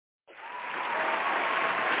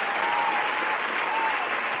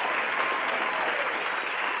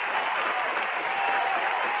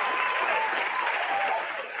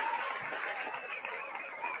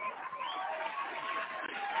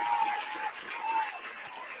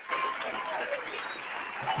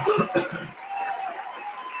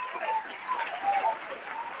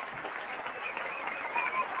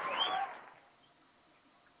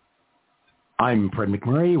I'm Fred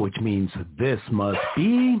McMurray, which means this must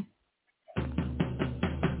be...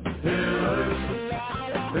 Pillars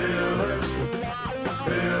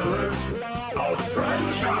of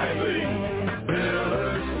Franchising.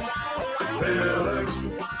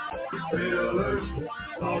 Pillars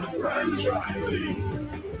of Franchising.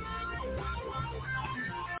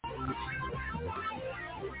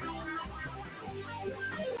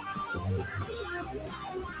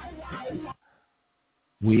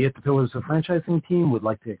 We at the Pillars of Franchising team would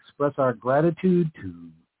like to express our gratitude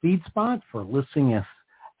to FeedSpot for listing us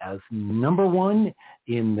as number one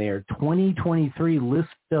in their 2023 list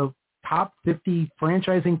of top 50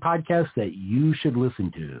 franchising podcasts that you should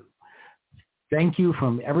listen to. Thank you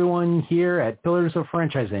from everyone here at Pillars of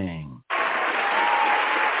Franchising.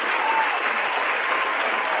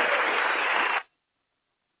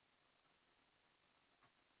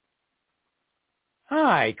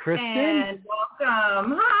 Hi, Kristin. And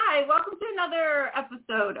welcome. Hi, welcome to another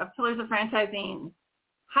episode of Pillars of Franchising.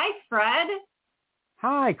 Hi, Fred.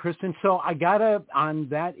 Hi, Kristin. So on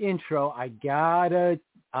that intro, I gotta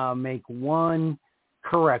make one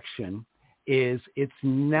correction. It's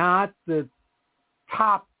not the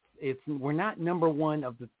top. We're not number one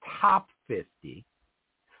of the top 50.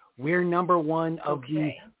 We're number one of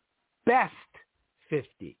the best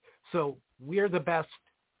 50. So we're the best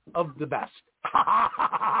of the best.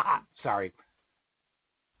 Sorry.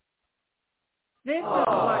 This is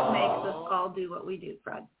what makes us all do what we do,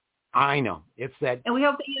 Fred. I know. It's that. And we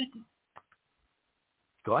hope that you...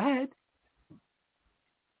 Go ahead.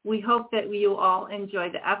 We hope that you all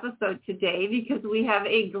enjoyed the episode today because we have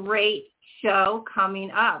a great show coming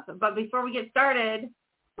up. But before we get started,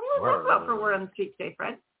 what do we talk about for Word on the Street today,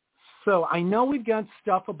 Fred? So I know we've got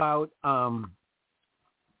stuff about IFA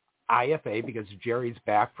because Jerry's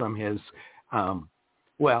back from his...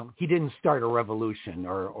 he didn't start a revolution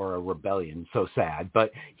or a rebellion, so sad,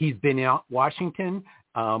 but he's been in Washington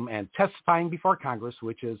and testifying before Congress,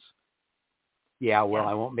 which is, I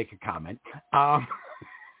won't make a comment.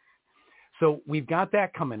 So we've got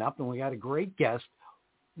that coming up, and we got a great guest.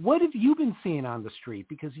 What have you been seeing on the street?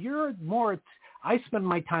 Because you're more, I spend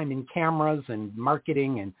my time in cameras and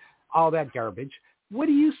marketing and all that garbage. What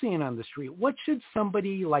are you seeing on the street? What should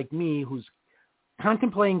somebody like me who's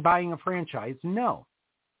contemplating buying a franchise know?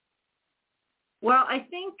 Well, I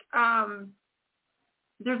think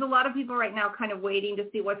there's a lot of people right now kind of waiting to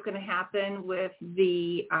see what's going to happen with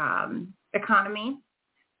the economy.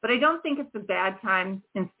 But I don't think it's a bad time,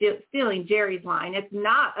 in stealing Jerry's line. It's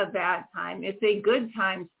not a bad time. It's a good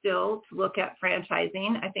time still to look at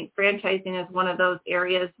franchising. I think franchising is one of those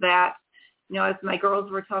areas that, as my girls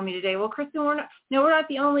were telling me today, well, Kristin, we're not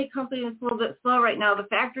the only company that's a little bit slow right now. The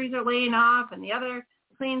factories are laying off and the other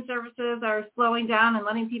cleaning services are slowing down and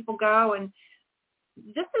letting people go. And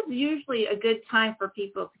this is usually a good time for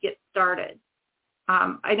people to get started.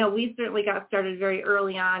 I know we certainly got started very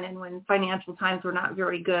early on and when financial times were not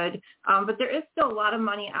very good, but there is still a lot of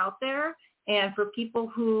money out there. And for people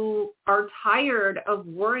who are tired of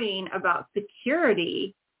worrying about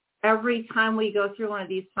security every time we go through one of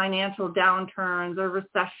these financial downturns or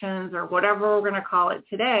recessions or whatever we're going to call it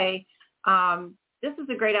today, this is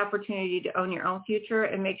a great opportunity to own your own future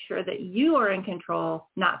and make sure that you are in control,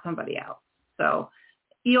 not somebody else. So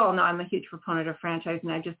you all know I'm a huge proponent of franchising.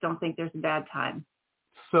 I just don't think there's a bad time.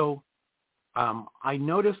 So I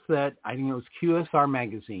noticed that, I think it was QSR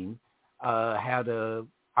Magazine, had an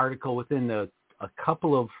article within a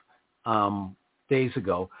couple of days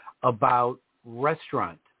ago about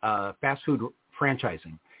restaurant, fast food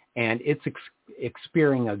franchising, and it's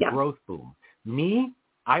experiencing a growth boom.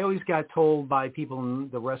 I always got told by people in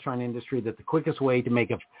the restaurant industry that the quickest way to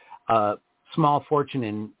make a small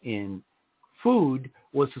fortune in food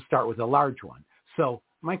was to start with a large one. So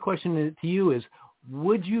my question to you is,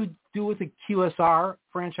 would you do with a QSR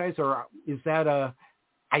franchise, or is that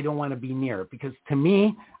I don't want to be near it? Because to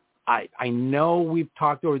me, I know we've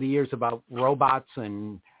talked over the years about robots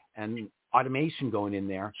and automation going in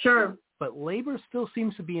there. Sure. But labor still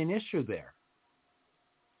seems to be an issue there.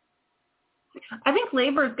 I think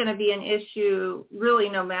labor is going to be an issue really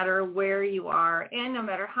no matter where you are and no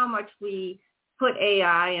matter how much we put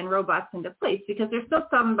AI and robots into place, because there's still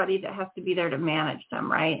somebody that has to be there to manage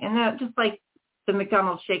them, right? And that, just like the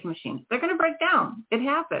McDonald's shake machine, they're going to break down. It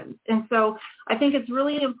happens. And so I think it's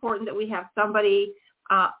really important that we have somebody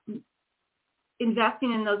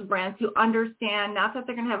investing in those brands who understand, not that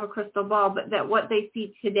they're going to have a crystal ball, but that what they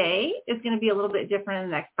see today is going to be a little bit different in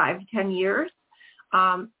the next 5 to 10 years.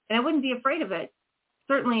 And I wouldn't be afraid of it.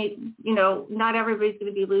 certainly, not everybody's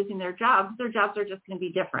going to be losing their jobs. Their jobs are just going to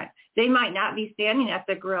be different. They might not be standing at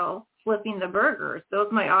the grill flipping the burgers. Those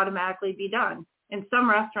might automatically be done. In some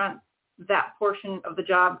restaurants, that portion of the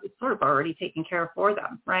job is sort of already taken care of for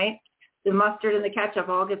them, right? The mustard and the ketchup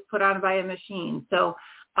all gets put on by a machine. So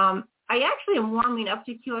I actually am warming up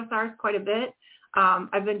to QSRs quite a bit.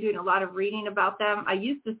 I've been doing a lot of reading about them. I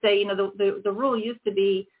used to say, the rule used to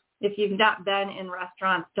be, if you've not been in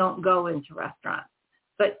restaurants, don't go into restaurants.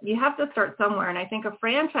 But you have to start somewhere. And I think a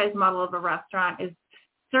franchise model of a restaurant is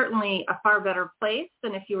certainly a far better place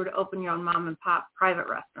than if you were to open your own mom and pop private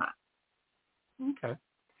restaurant. Okay.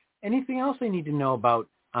 Anything else I need to know about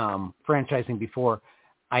franchising before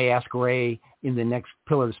I ask Ray in the next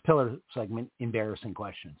Pillar segment, embarrassing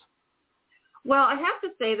questions? Well, I have to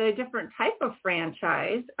say that a different type of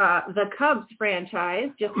franchise, the Cubs franchise,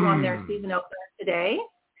 just won their season opener today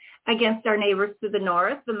against our neighbors to the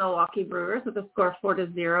north, the Milwaukee Brewers, with a score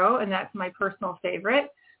 4-0, and that's my personal favorite.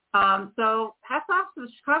 So hats off to the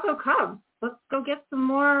Chicago Cubs. Let's go get some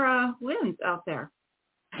more wins out there.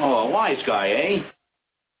 Oh, a wise guy, eh?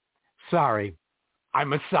 Sorry,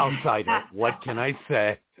 I'm a Southsider. What can I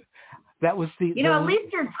say? That was at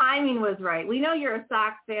least your timing was right. We know you're a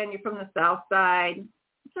Sox fan. You're from the South Side.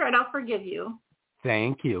 It's all right. I'll forgive you.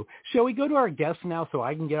 Thank you. Shall we go to our guest now so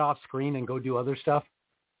I can get off screen and go do other stuff?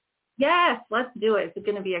 Yes, let's do it. It's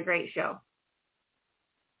going to be a great show.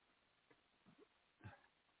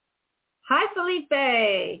 Hi,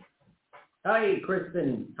 Felipe. Hi,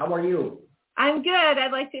 Kristin. How are you? I'm good.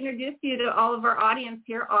 I'd like to introduce you to all of our audience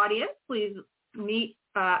here. Audience, please meet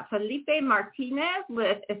Felipe Martinez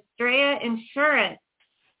with Estrella Insurance.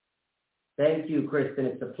 Thank you, Kristin.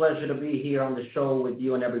 It's a pleasure to be here on the show with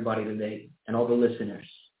you and everybody today and all the listeners.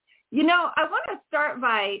 I want to start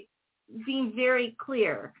by being very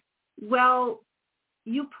clear. Well,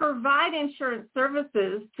 you provide insurance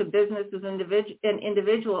services to businesses and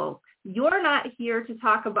individuals. You're not here to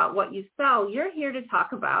talk about what you sell. You're here to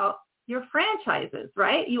talk about your franchises,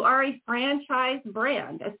 right? You are a franchise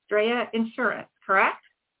brand, Estrella Insurance, correct?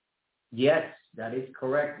 Yes, that is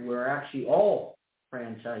correct. We're actually all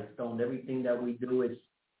franchise-owned. Everything that we do is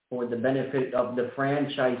for the benefit of the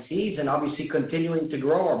franchisees and obviously continuing to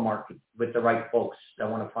grow our market with the right folks that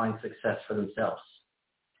want to find success for themselves.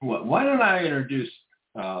 Well, why don't I introduce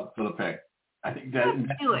Felipe? I think that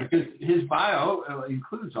because his bio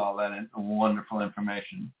includes all that wonderful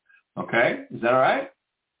information. Okay, is that all right?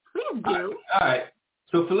 Please do. All right.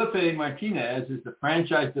 So Felipe Martinez is the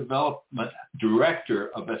Franchise Development Director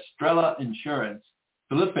of Estrella Insurance.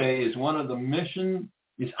 Felipe is on a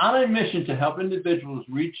mission to help individuals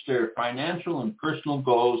reach their financial and personal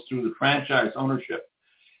goals through the franchise ownership.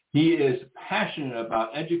 He is passionate about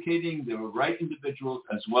educating the right individuals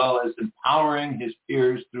as well as empowering his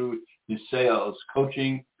peers through his sales,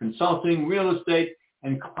 coaching, consulting, real estate,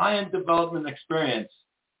 and client development experience.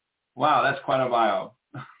 Wow, that's quite a bio.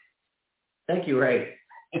 Thank you, Ray.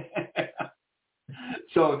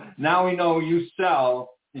 So now we know you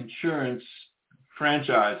sell insurance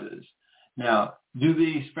franchises. Now, do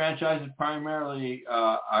these franchises primarily,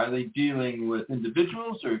 are they dealing with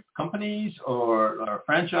individuals or companies or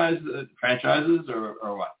franchises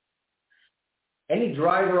or what? Any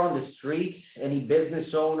driver on the street, any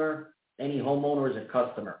business owner, any homeowner is a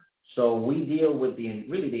customer. So we deal with the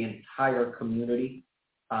entire community.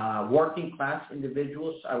 Working class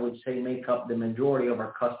individuals, I would say, make up the majority of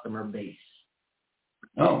our customer base.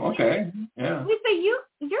 Oh, okay. Yeah. We say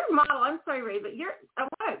your model, I'm sorry, Ray, but I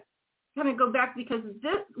want to kind of go back because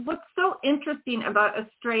what's so interesting about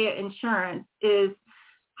Estrella Insurance is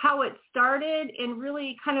how it started and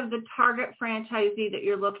really kind of the target franchisee that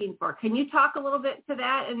you're looking for. Can you talk a little bit to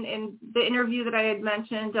that in the interview that I had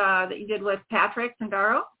mentioned that you did with Patrick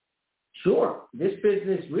Sandaro? Sure. This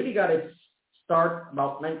business really got its start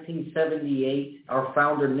about 1978. Our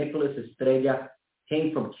founder, Nicholas Estrella,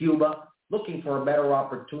 came from Cuba looking for a better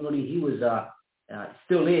opportunity. He was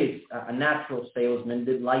still is a natural salesman,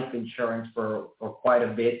 did life insurance for quite a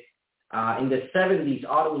bit. In the 70s,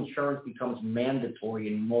 auto insurance becomes mandatory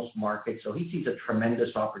in most markets, so he sees a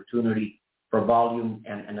tremendous opportunity for volume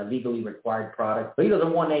and a legally required product. But he does a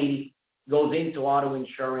 180, goes into auto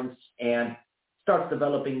insurance, and starts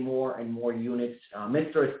developing more and more units.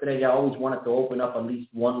 Mr. Estrella always wanted to open up at least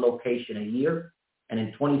one location a year, and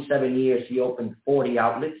in 27 years, he opened 40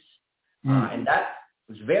 outlets, and that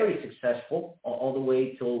was very successful all the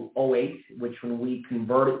way till 2008, which when we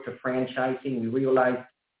converted to franchising, we realized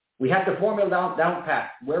we had the formula down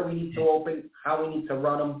pat, where we need to open, how we need to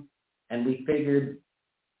run them, and we figured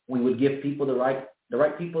we would give people the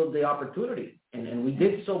right people the opportunity. And we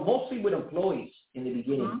did so mostly with employees in the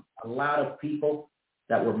beginning. A lot of people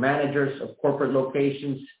that were managers of corporate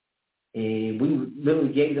locations. We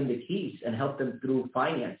literally gave them the keys and helped them through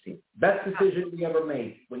financing. Best decision we ever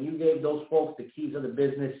made. When you gave those folks the keys of the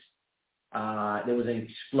business, there was an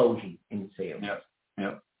explosion in sales.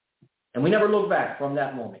 Yep. And we never looked back from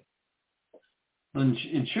that moment.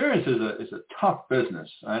 Insurance is a tough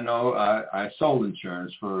business. I know I sold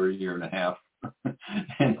insurance for a year and a half,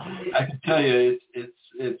 and I can tell you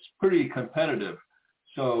it's pretty competitive.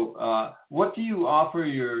 So what do you offer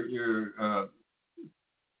your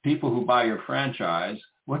people who buy your franchise?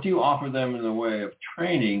 What do you offer them in the way of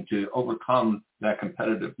training to overcome that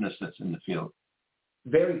competitiveness that's in the field?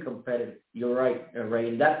 Very competitive. You're right, Ray.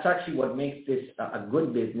 And that's actually what makes this a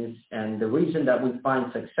good business. And the reason that we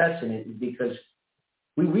find success in it is because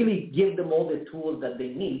we really give them all the tools that they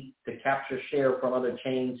need to capture share from other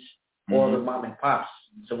chains or the mom and pops.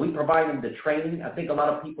 So we provide them the training. I think a lot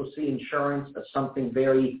of people see insurance as something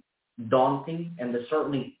very daunting, and there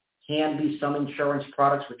certainly can be some insurance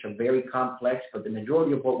products which are very complex, but the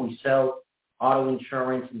majority of what we sell, auto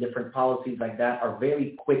insurance and different policies like that, are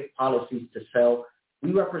very quick policies to sell.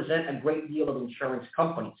 We represent a great deal of insurance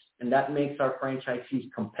companies, and that makes our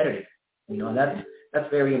franchisees competitive. And that's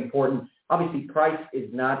very important. Obviously, price is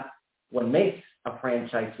not what makes a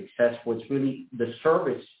franchise successful. It's really the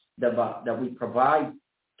service that we provide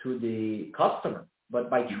to the customer. But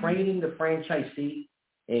by training the franchisee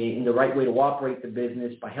in the right way to operate the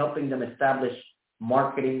business, by helping them establish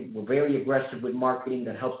marketing, we're very aggressive with marketing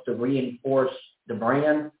that helps to reinforce the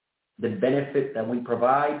brand, the benefit that we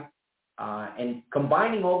provide, and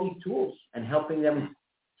combining all these tools and helping them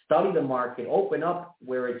study the market, open up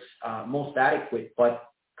where it's most adequate. But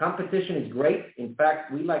competition is great. In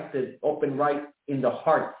fact, we like to open right in the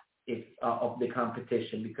heart of the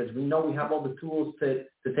competition because we know we have all the tools to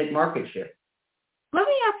take market share. Let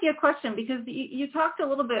me ask you a question, because you talked a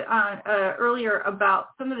little bit earlier about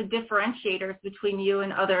some of the differentiators between you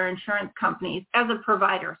and other insurance companies as a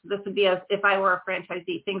provider. So this would be if I were a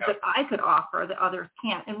franchisee, things that I could offer that others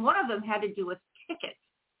can't. And one of them had to do with tickets.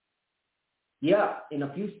 Yeah, in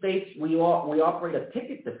a few states, we operate a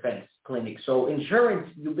ticket defense clinic. So insurance,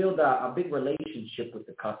 you build a big relationship with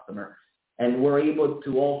the customer, and we're able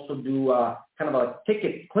to also do kind of a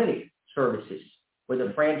ticket clinic services where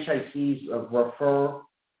the franchisees refer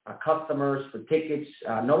customers for tickets.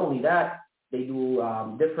 Not only that, they do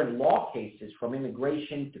different law cases from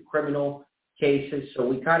immigration to criminal cases. So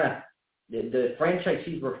we kind of, the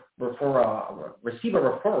franchisees receive a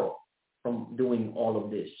referral from doing all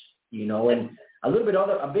of this, and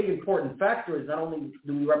a big important factor is not only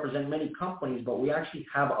do we represent many companies, but we actually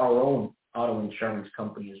have our own auto insurance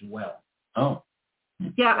company as well. Oh.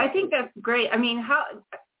 Yeah, I think that's great. I mean,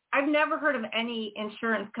 I've never heard of any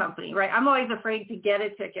insurance company, right? I'm always afraid to get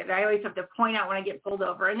a ticket. I always have to point out when I get pulled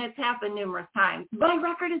over, and it's happened numerous times. My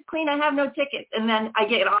record is clean. I have no tickets. And then I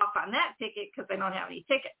get off on that ticket because I don't have any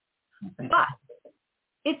tickets. But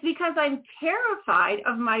it's because I'm terrified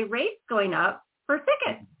of my rates going up for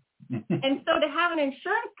tickets. And so to have an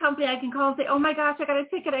insurance company I can call and say, oh, my gosh, I got a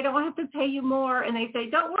ticket. I don't want to have to pay you more. And they say,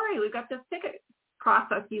 don't worry. We've got this ticket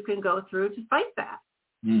process you can go through to fight that.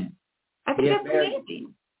 I think that's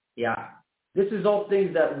amazing. Yeah. This is all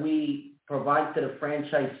things that we provide to the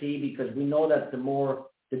franchisee because we know that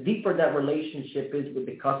the deeper that relationship is with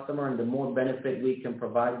the customer and the more benefit we can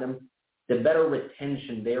provide them, the better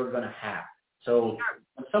retention they're going to have. So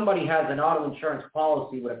when somebody has an auto insurance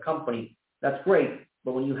policy with a company, that's great.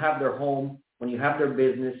 But when you have their home, when you have their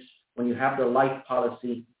business, when you have their life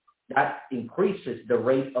policy, that increases the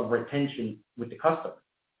rate of retention with the customer.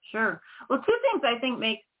 Sure. Well, two things I think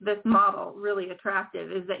make this model really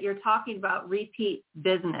attractive is that you're talking about repeat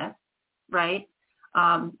business, right?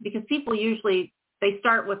 Because people usually, they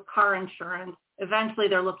start with car insurance. Eventually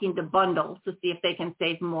they're looking to bundle to see if they can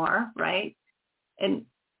save more, right? And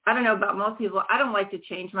I don't know about most people. I don't like to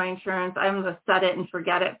change my insurance. I'm a set it and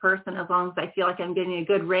forget it person as long as I feel like I'm getting a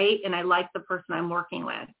good rate and I like the person I'm working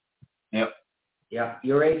with. Yep. Yeah,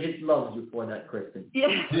 your agent loves you for that, Kristin.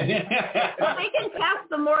 Yeah. Well, they can pass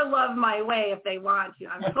some more love my way if they want to.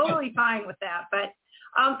 I'm totally fine with that. But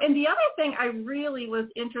and the other thing I really was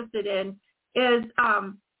interested in is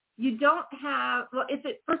you don't have, well,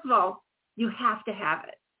 first of all, you have to have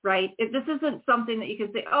it, right? This isn't something that you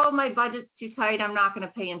can say, oh, my budget's too tight. I'm not going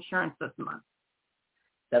to pay insurance this month.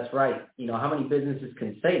 That's right. How many businesses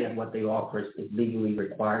can say that what they offer is legally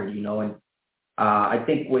required, and I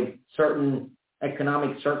think with certain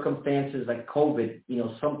economic circumstances like COVID,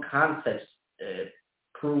 some concepts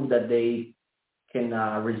prove that they can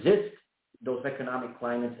resist those economic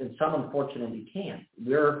climates, and some unfortunately can't.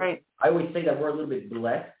 I always say that we're a little bit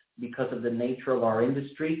blessed because of the nature of our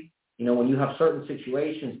industry. when you have certain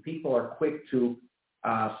situations, people are quick to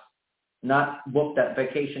not book that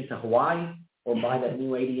vacation to Hawaii or buy that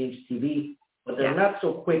new 80-inch TV, but they're not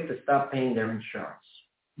so quick to stop paying their insurance.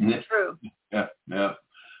 True. Yeah.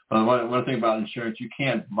 Well, one thing about insurance, you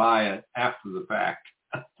can't buy it after the fact,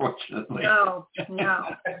 unfortunately. No.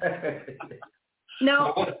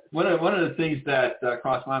 No. One of the things that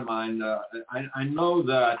crossed my mind, I know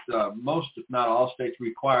that most, if not all, states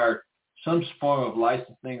require some form of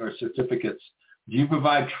licensing or certificates. Do you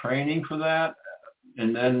provide training for that,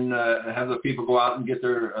 and then have the people go out and get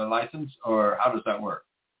their license, or how does that work?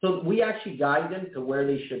 So we actually guide them to where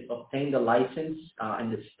they should obtain the license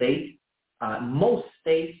in the state. Most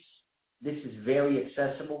states, this is very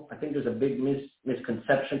accessible. I think there's a big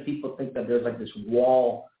misconception. People think that there's like this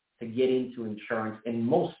wall to get into insurance. In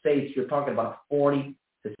most states, you're talking about a 40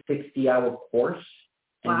 to 60-hour course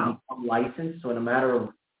and you become licensed. So in a matter of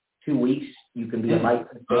 2 weeks, you can be a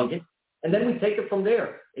licensed agent. And then we take it from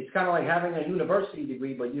there. It's kind of like having a university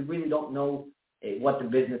degree, but you really don't know what the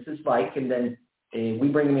business is like. And then we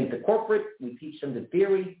bring them into corporate. We teach them the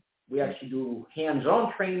theory. We actually do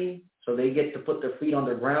hands-on training, so they get to put their feet on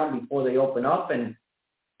the ground before they open up.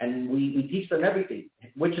 And we teach them everything,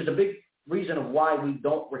 which is a big reason of why we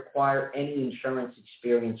don't require any insurance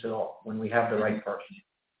experience at all when we have the right person.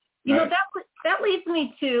 That leads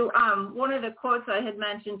me to one of the quotes I had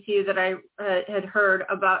mentioned to you that I had heard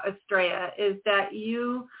about Estrella is that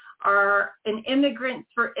you are an immigrant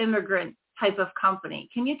for immigrants type of company.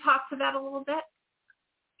 Can you talk to that a little bit?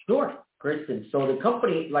 Sure, Kristin. So the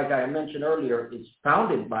company, like I mentioned earlier, is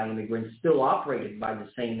founded by immigrants, still operated by the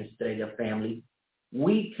same Estrella family.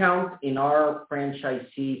 We count in our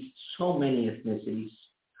franchisees so many ethnicities,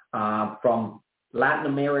 from Latin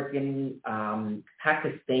American,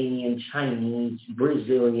 Pakistani, Chinese,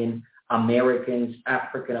 Brazilian, Americans,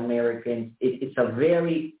 African Americans. It's a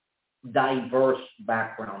very diverse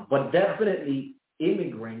background, but definitely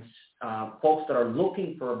immigrants, folks that are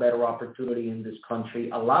looking for a better opportunity in this country.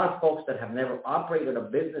 A lot of folks that have never operated a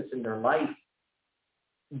business in their life,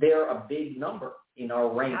 they're a big number in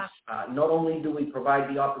our ranks. Not only do we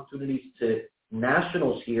provide the opportunities to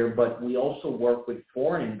nationals here, but we also work with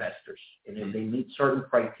foreign investors. And if they meet certain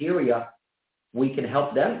criteria, we can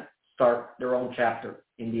help them start their own chapter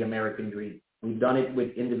in the American dream. We've done it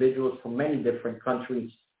with individuals from many different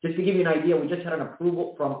countries. Just to give you an idea, we just had an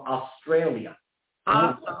approval from Australia.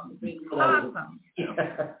 Awesome.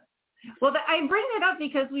 Well, I bring it up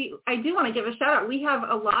because I do want to give a shout out. We have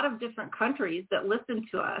a lot of different countries that listen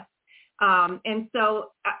to us. And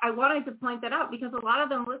so I wanted to point that out because a lot of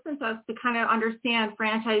them listen to us to kind of understand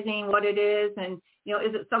franchising, what it is, and,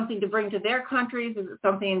 is it something to bring to their countries? Is it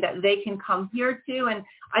something that they can come here to? And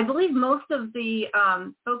I believe most of the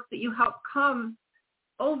folks that you help come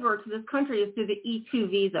over to this country is through the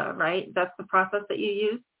E2 visa, right? That's the process that you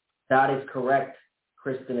use? That is correct,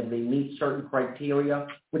 Kristin. If they meet certain criteria,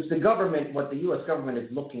 which what the U.S. government is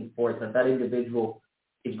looking for is that individual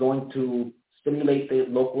is going to stimulate the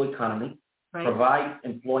local economy, provide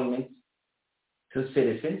employment to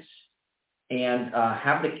citizens, and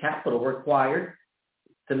have the capital required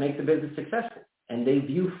to make the business successful. And they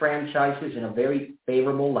view franchises in a very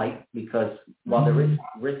favorable light because while there is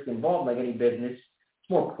risk involved, like any business, it's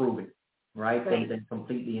more proven, right? Than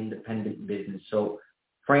completely independent business. So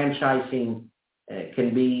franchising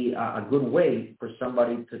can be a good way for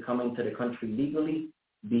somebody to come into the country legally,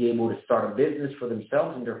 be able to start a business for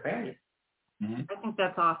themselves and their family. I think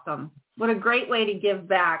that's awesome. What a great way to give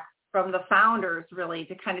back from the founders, really,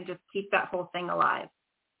 to kind of just keep that whole thing alive.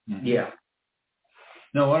 Yeah.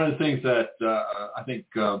 Now, one of the things that I think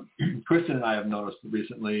Kristin and I have noticed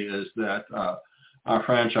recently is that our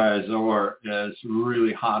franchisor is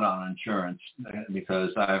really hot on insurance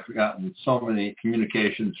because I've gotten so many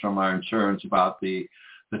communications from our insurance about the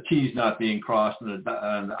T's not being crossed and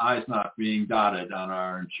the I's not being dotted on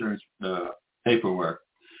our insurance paperwork.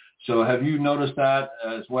 So have you noticed that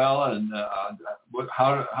as well? And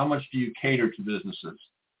how much do you cater to businesses?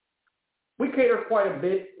 We cater quite a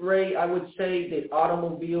bit, Ray. I would say that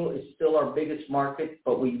automobile is still our biggest market,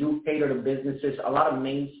 but we do cater to businesses, a lot of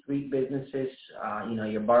Main Street businesses,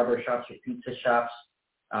 your barber shops, your pizza shops.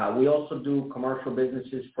 We also do commercial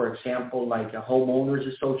businesses, for example, like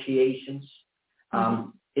homeowners associations.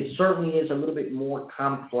 It certainly is a little bit more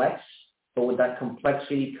complex, but with that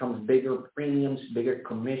complexity comes bigger premiums, bigger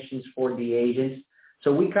commissions for the agents.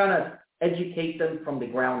 So we kind of educate them from the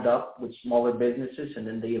ground up with smaller businesses, and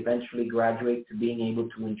then they eventually graduate to being able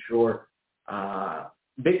to insure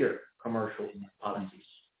bigger commercial policies.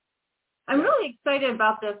 I'm really excited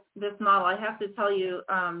about this model, I have to tell you,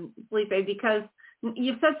 Felipe, because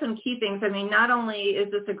you've said some key things. I mean, not only is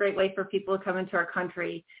this a great way for people to come into our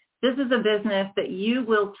country, this is a business that you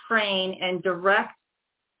will train and direct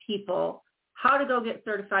people how to go get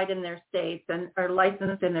certified in their states and are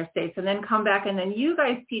licensed in their states, and then come back, and then you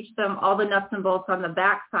guys teach them all the nuts and bolts on the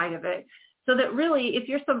back side of it. So that really, if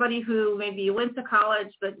you're somebody who maybe you went to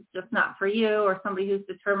college but it's just not for you, or somebody who's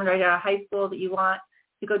determined right out of high school that you want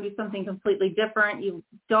to go do something completely different, you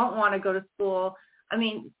don't want to go to school. I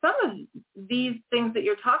mean, some of these things that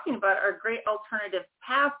you're talking about are great alternative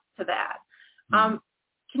paths to that.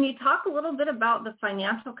 Can you talk a little bit about the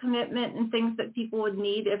financial commitment and things that people would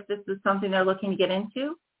need if this is something they're looking to get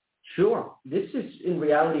into? Sure. This is, in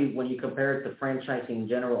reality, when you compare it to franchising in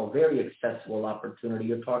general, a very accessible opportunity.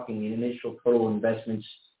 You're talking in initial total investments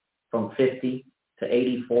from $50,000 to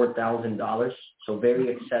 $84,000, so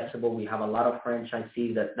very accessible. We have a lot of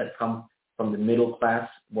franchisees that come from the middle class,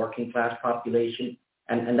 working class population,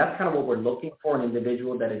 and that's kind of what we're looking for, an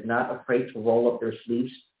individual that is not afraid to roll up their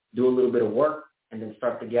sleeves, do a little bit of work, and then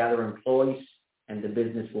start to gather employees, and the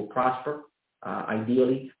business will prosper,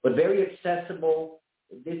 ideally. But very accessible.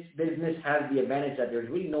 This business has the advantage that there's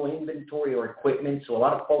really no inventory or equipment, so a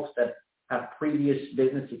lot of folks that have previous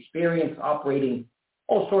business experience operating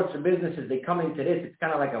all sorts of businesses, they come into this, it's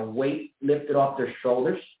kind of like a weight lifted off their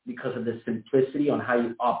shoulders because of the simplicity on how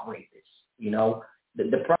you operate this. You know,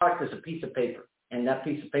 the product is a piece of paper, and that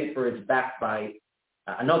piece of paper is backed by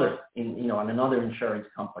another insurance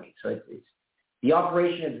company. So it's the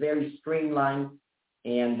operation is very streamlined,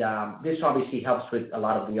 and this obviously helps with a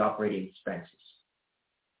lot of the operating expenses.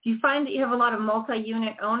 Do you find that you have a lot of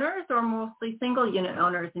multi-unit owners or mostly single-unit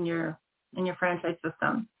owners in your franchise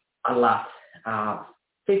system? A lot,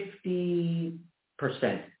 50%.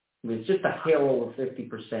 It's just a hair over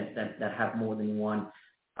 50% that have more than one.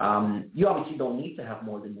 You obviously don't need to have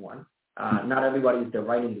more than one. Not everybody is the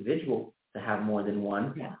right individual to have more than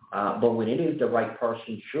one. Yeah. But when it is the right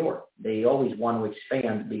person, sure, they always want to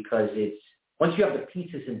expand because it's once you have the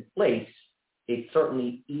pieces in place, it's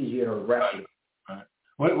certainly easier to replicate. Right.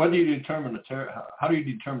 What do you determine how do you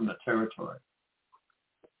determine the territory?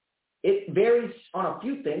 It varies on a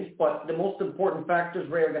few things, but the most important factors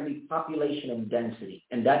really are going to be population and density,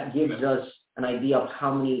 and that gives us an idea of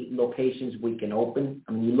how many locations we can open.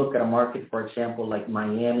 I mean, you look at a market, for example, like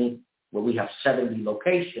Miami, where we have 70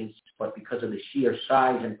 locations, but because of the sheer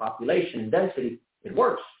size and population and density, it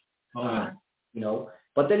works.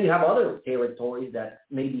 But then you have other territories that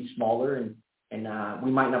may be smaller, and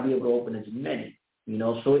we might not be able to open as many.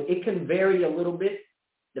 So it can vary a little bit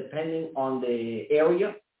depending on the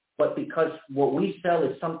area. But because what we sell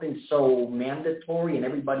is something so mandatory and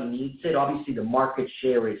everybody needs it, obviously the market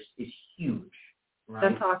share is huge. Right?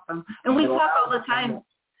 That's awesome. And we talk all the time.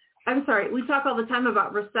 We talk all the time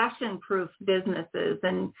about recession-proof businesses.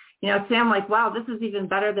 And, Sam, like, wow, this is even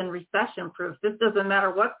better than recession-proof. This doesn't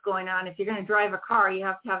matter what's going on. If you're going to drive a car, you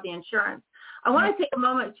have to have the insurance. I want to take a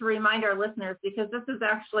moment to remind our listeners, because this is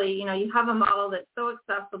actually, you have a model that's so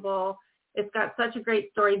accessible. It's got such a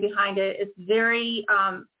great story behind it. It's very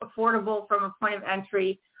affordable from a point of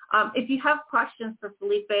entry. If you have questions for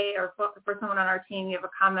Felipe or for someone on our team, you have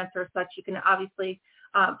a comment or such, you can obviously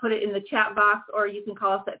put it in the chat box, or you can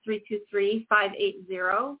call us at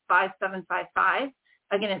 323-580-5755.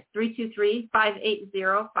 Again, it's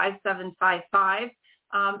 323-580-5755.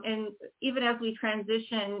 And even as we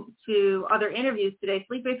transition to other interviews today,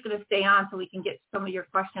 Felipe's going to stay on so we can get some of your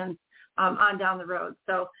questions on down the road.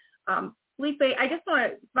 So, Felipe, I just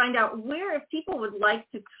want to find out if people would like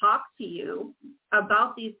to talk to you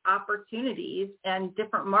about these opportunities and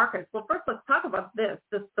different markets. Well, first, let's talk about the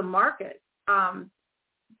market.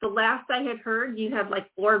 The last I had heard, you had like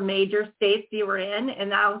 4 major states you were in, and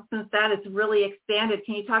now since that it's really expanded.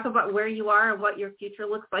 Can you talk about where you are and what your future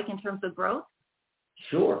looks like in terms of growth?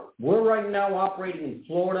 Sure. We're right now operating in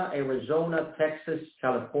Florida, Arizona, Texas,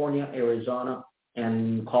 California, Arizona,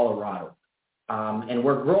 and Colorado. And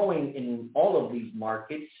we're growing in all of these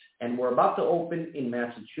markets, and we're about to open in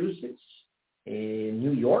Massachusetts, in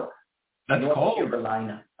New York, That's North cold.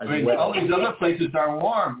 Carolina. All these other places are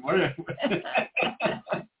warm.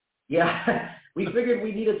 Yeah, we figured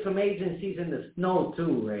we needed some agencies in the snow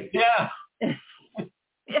too, right? Yeah.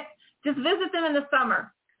 Just visit them in the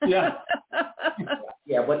summer. Yeah.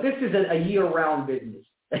 Yeah, but this is a year-round business.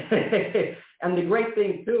 And the great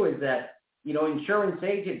thing too is that, insurance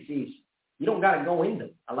agencies, you don't got to go in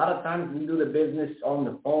them. A lot of times we do the business on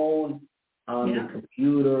the phone, on the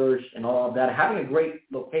computers and all of that. Having a great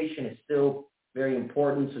location is still very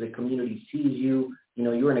important so the community sees you.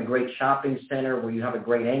 You're in a great shopping center where you have a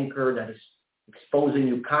great anchor that is exposing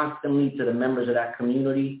you constantly to the members of that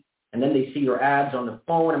community. and then they see your ads on the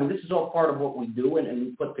phone. I mean, this is all part of what we do and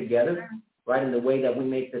we put together, right, in the way that we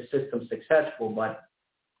make the system successful. But,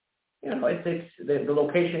 you know, the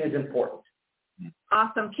location is important.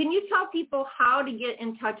 Awesome. Can you tell people how to get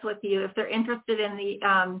in touch with you if they're interested in the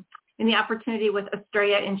opportunity with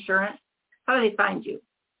Estrella Insurance? How do they find you?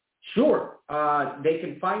 Sure. They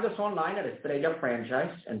can find us online at Estrella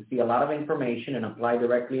Franchise and see a lot of information and apply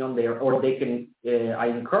directly on there. Or they can, I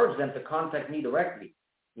encourage them to contact me directly.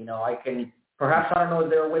 You know, I can, perhaps, I don't know, is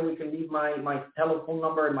there a way we can leave my telephone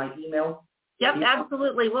number and my email? Yep,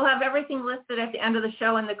 absolutely. We'll have everything listed at the end of the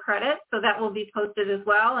show in the credits, so that will be posted as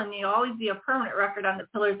well. And you'll always be a permanent record on the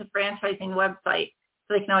Pillars of Franchising website,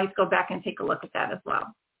 so they can always go back and take a look at that as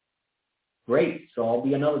well. Great. So I'll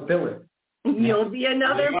be another pillar. You'll be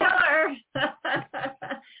another pillar.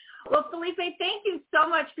 Well, Felipe, thank you so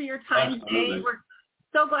much for your time today. We're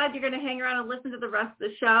so glad you're going to hang around and listen to the rest of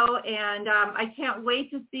the show. And I can't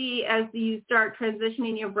wait to see as you start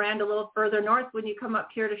transitioning your brand a little further north when you come up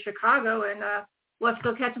here to Chicago and let's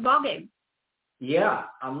go catch a ball game. Yeah,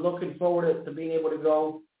 I'm looking forward to being able to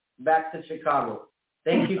go back to Chicago.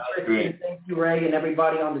 Thank you, Kristin. Thank you, Ray, and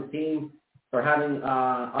everybody on the team for having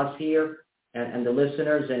us here and the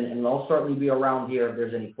listeners. And I'll certainly be around here if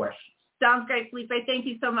there's any questions. Sounds great, Felipe. Thank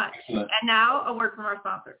you so much. And now a word from our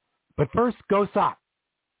sponsor. But first, go Sox.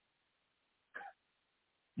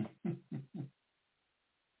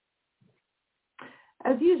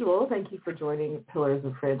 As usual, thank you for joining Pillars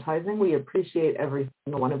of Franchising. We appreciate every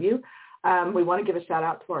single one of you. We want to give a shout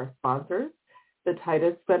out to our sponsors, the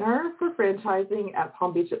Titus Center for Franchising at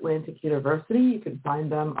Palm Beach Atlantic University. You can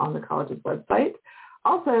find them on the college's website.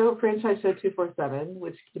 Also, Franchise Show 247,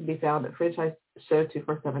 which can be found at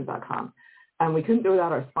franchiseshow247.com. We couldn't do it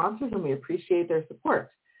without our sponsors, and we appreciate their support.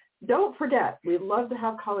 Don't forget, we'd love to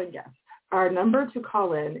have call-in guests. Our number to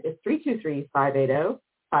call in is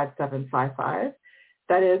 323-580-5755.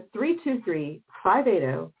 That is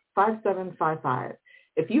 323-580-5755.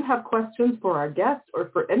 If you have questions for our guests or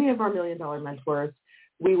for any of our $1 Million Mentors,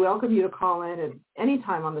 we welcome you to call in at any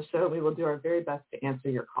time on the show. We will do our very best to answer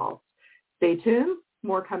your calls. Stay tuned.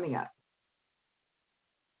 More coming up.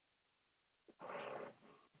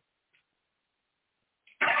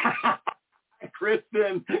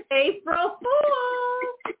 Kristin. April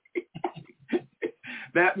Fool.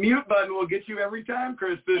 That mute button will get you every time,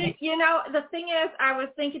 Kristin. You know, the thing is, I was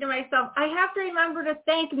thinking to myself, I have to remember to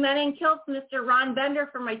thank Men in Kilts, Mr. Ron Bender,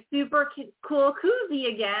 for my super cool koozie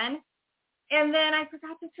again. And then I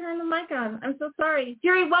forgot to turn the mic on. I'm so sorry.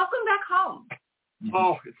 Jerry, welcome back home.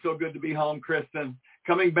 Oh, it's so good to be home, Kristin.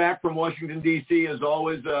 Coming back from Washington, D.C. is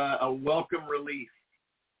always a welcome relief.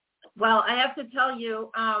 Well, I have to tell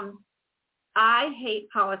you, I hate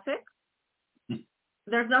politics.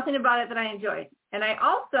 There's nothing about it that I enjoy. And I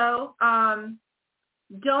also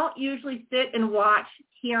don't usually sit and watch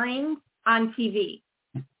hearings on TV.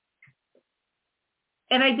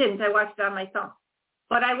 And I didn't. I watched it on my phone.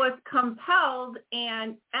 But I was compelled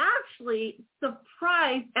and actually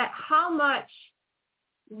surprised at how much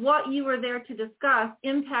what you were there to discuss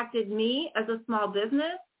impacted me as a small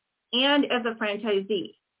business and as a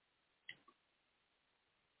franchisee.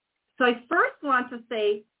 So I first want to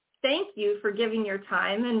say thank you for giving your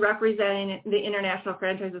time and representing the International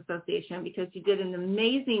Franchise Association, because you did an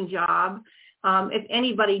amazing job. If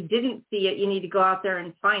anybody didn't see it, you need to go out there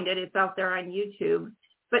and find it. It's out there on YouTube.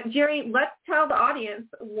 But Jerry, let's tell the audience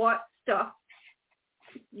what stuff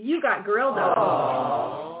you got grilled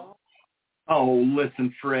on. Oh,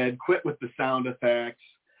 listen, Fred, quit with the sound effects.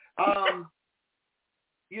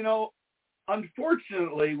 You know,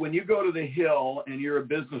 unfortunately, when you go to the Hill and you're a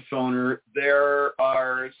business owner, there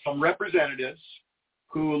are some representatives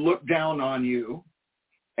who look down on you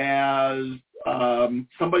as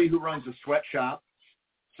somebody who runs a sweatshop,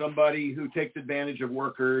 somebody who takes advantage of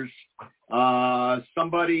workers,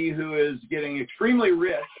 somebody who is getting extremely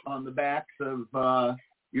rich on the backs of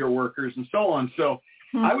your workers, and so on. So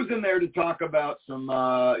I was in there to talk about some,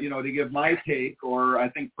 to give my take, or I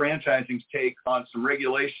think franchising's take on some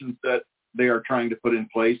regulations that they are trying to put in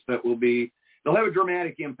place that they'll have a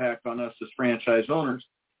dramatic impact on us as franchise owners.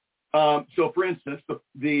 So for instance,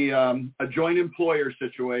 a joint employer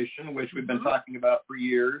situation, which we've been talking about for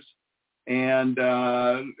years, and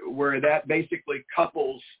where that basically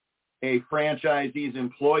couples a franchisee's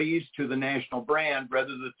employees to the national brand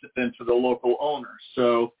rather than to the local owner.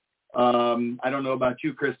 So I don't know about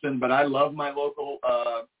you, Kristin, but I love my local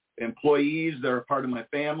employees. They're a part of my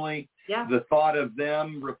family. Yeah. The thought of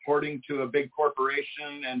them reporting to a big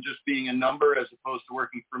corporation and just being a number as opposed to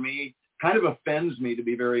working for me kind of offends me, to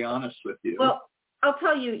be very honest with you. Well, I'll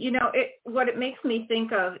tell you, what it makes me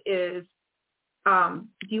think of is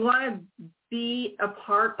Do you want to be a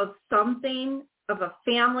part of something, of a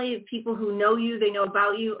family of people who know you, they know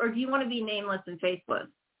about you, or do you want to be nameless and faceless?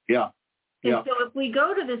 Yeah. And so if we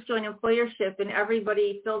go to this joint employership and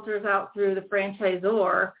everybody filters out through the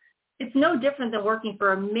franchisor, it's no different than working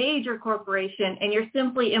for a major corporation and you're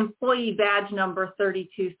simply employee badge number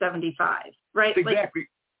 3275, right? Exactly.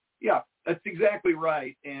 Yeah, that's exactly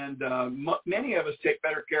right. And many of us take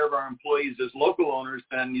better care of our employees as local owners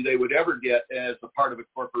than they would ever get as a part of a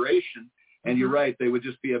corporation. And you're right, they would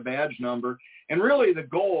just be a badge number. And really the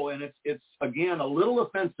goal, and it's again, a little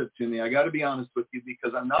offensive to me, I got to be honest with you,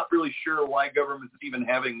 because I'm not really sure why government's even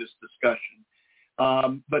having this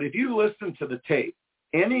discussion. But if you listen to the tape,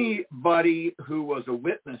 anybody who was a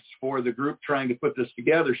witness for the group trying to put this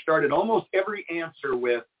together started almost every answer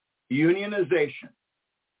with unionization.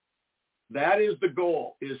 That is the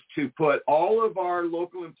goal, is to put all of our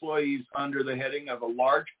local employees under the heading of a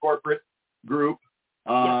large corporate group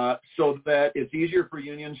so that it's easier for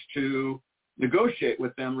unions to negotiate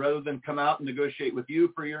with them rather than come out and negotiate with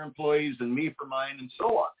you for your employees and me for mine and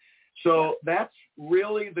so on. So that's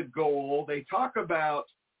really the goal. They talk about,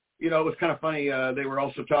 it was kind of funny. They were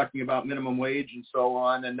also talking about minimum wage and so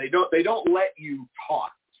on, and they don't let you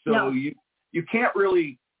talk. So you can't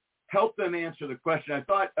really help them answer the question. I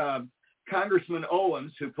thought Congressman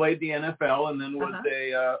Owens, who played the NFL and then was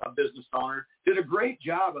a business owner, did a great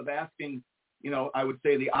job of asking, I would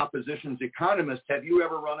say the opposition's economist, have you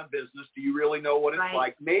ever run a business? Do you really know what it's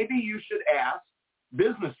like? Maybe you should ask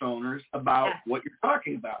business owners about what you're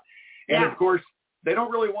talking about. And of course, they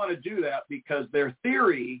don't really want to do that because their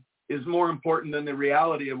theory is more important than the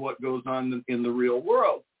reality of what goes on in the real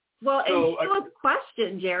world. Well, so, and a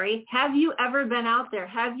question, Jerry, have you ever been out there?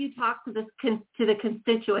 Have you talked to the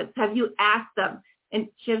constituents? Have you asked them? And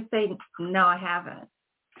she'll say, no, I haven't.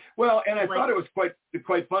 Well, and I thought it was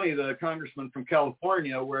quite funny, the congressman from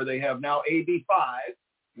California, where they have now AB5,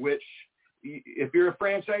 which if you're a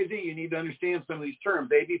franchisee, you need to understand some of these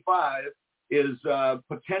terms. AB5 is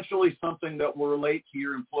potentially something that will relate to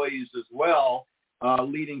your employees as well,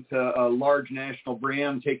 leading to a large national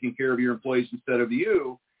brand taking care of your employees instead of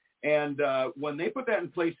you. And when they put that in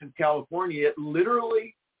place in California, it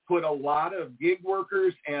literally put a lot of gig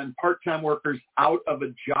workers and part-time workers out of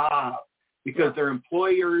a job because their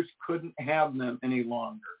employers couldn't have them any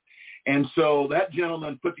longer. And so that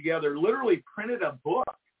gentleman literally printed a book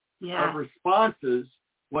of responses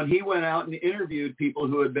when he went out and interviewed people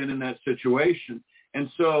who had been in that situation. And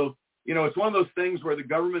so, it's one of those things where the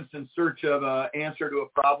government's in search of an answer to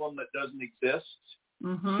a problem that doesn't exist.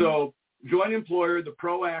 Mm-hmm. So joint employer, the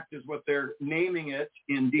PRO Act is what they're naming it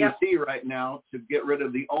in D.C. right now to get rid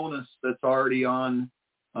of the onus that's already on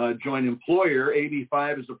joint employer.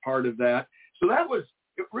 AB5 is a part of that. So it was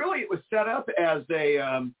set up as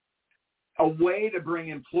a way to bring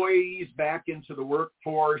employees back into the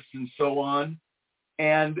workforce and so on.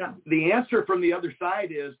 And the answer from the other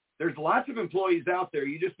side is there's lots of employees out there.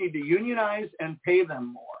 You just need to unionize and pay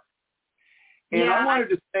them more. And I wanted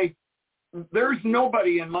to say, there's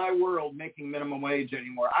nobody in my world making minimum wage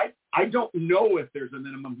anymore. I don't know if there's a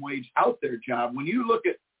minimum wage out there job. When you look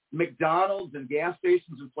at McDonald's and gas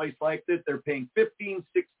stations and places like that, they're paying $15,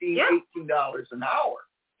 $16, $18 an hour.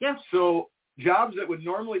 Yeah. So jobs that would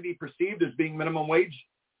normally be perceived as being minimum wage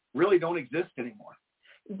really don't exist anymore.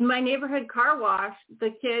 My neighborhood car wash,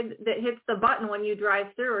 the kid that hits the button when you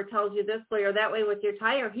drive through or tells you this way or that way with your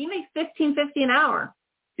tire, he makes $15.50 an hour.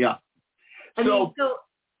 Yeah. I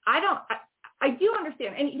do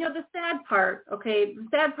understand. And, the sad part, the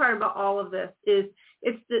sad part about all of this is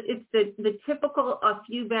it's the typical a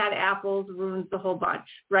few bad apples ruins the whole bunch,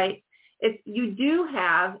 right? You do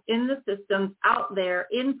have in the systems out there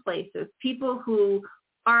in places people who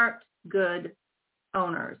aren't good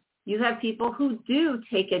owners. You have people who do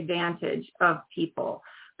take advantage of people,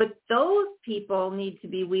 but those people need to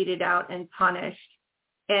be weeded out and punished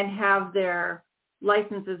and have their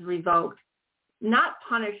licenses revoked, not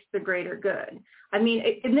punish the greater good. I mean,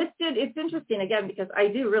 it's interesting, again, because I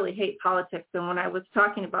do really hate politics. And when I was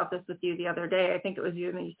talking about this with you the other day, I think it was you,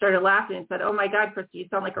 and you started laughing and said, oh, my God, Kristin, you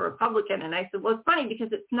sound like a Republican. And I said, well, it's funny because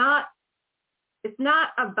it's not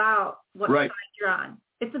about what side you're on.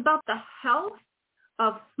 It's about the health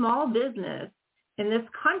of small business in this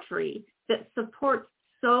country that supports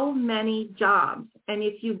so many jobs. And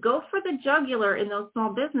if you go for the jugular in those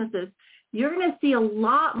small businesses, you're going to see a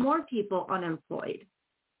lot more people unemployed.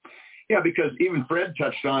 Yeah, because even Fred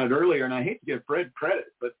touched on it earlier, and I hate to give Fred credit,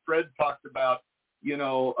 but Fred talked about,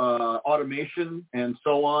 automation and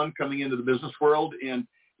so on coming into the business world. And,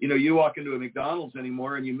 you walk into a McDonald's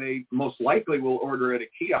anymore and you may most likely will order at a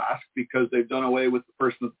kiosk because they've done away with the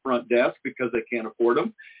person at the front desk because they can't afford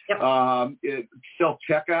them. Yep.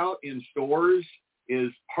 Self-checkout in stores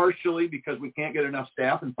is partially because we can't get enough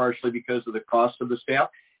staff and partially because of the cost of the staff.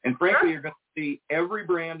 And frankly, you're going to see every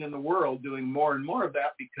brand in the world doing more and more of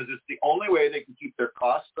that because it's the only way they can keep their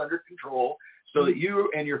costs under control so that you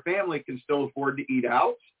and your family can still afford to eat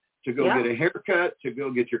out, to go get a haircut, to go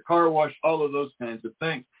get your car washed, all of those kinds of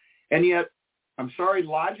things. And yet, I'm sorry,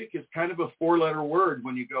 logic is kind of a four-letter word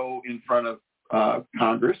when you go in front of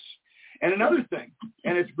Congress. And another thing,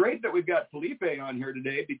 and it's great that we've got Felipe on here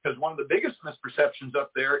today because one of the biggest misperceptions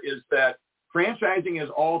up there is that franchising is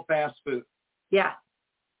all fast food. Yeah.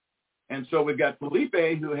 And so we've got Felipe,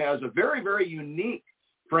 who has a very, very unique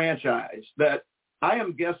franchise that I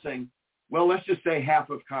am guessing, well, let's just say half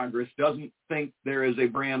of Congress doesn't think there is a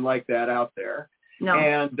brand like that out there. No.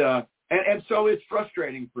 And so it's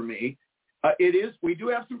frustrating for me. We do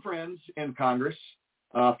have some friends in Congress,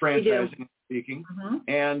 franchising speaking. Mm-hmm.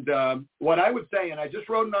 And what I would say, and I just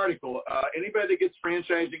wrote an article, anybody that gets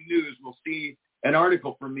franchising news will see an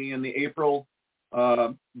article from me in the April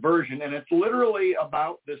version. And it's literally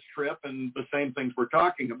about this trip and the same things we're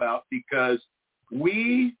talking about because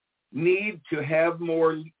we need to have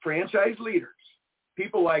more franchise leaders,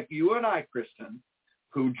 people like you and I, Kristin,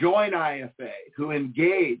 who join IFA, who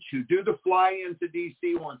engage, who do the fly-in to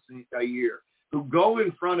D.C. once a year, who go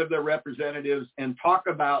in front of their representatives and talk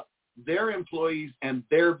about their employees and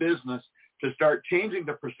their business to start changing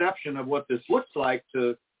the perception of what this looks like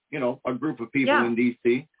to, a group of people in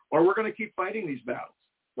D.C., or we're going to keep fighting these battles.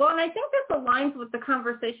 Well, and I think this aligns with the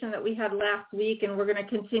conversation that we had last week, and we're going to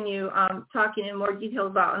continue talking in more detail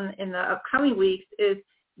about in the upcoming weeks, is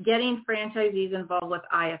getting franchisees involved with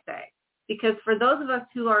IFA. Because for those of us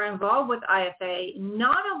who are involved with IFA,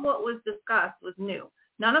 none of what was discussed was new.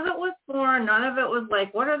 None of it was foreign. None of it was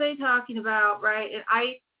like, what are they talking about, right?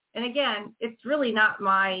 And again, it's really not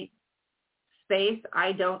my space.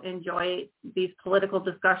 I don't enjoy these political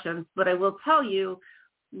discussions, but I will tell you,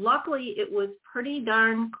 luckily, it was pretty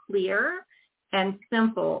darn clear and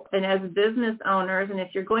simple. And as business owners, and if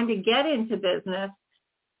you're going to get into business,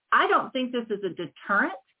 I don't think this is a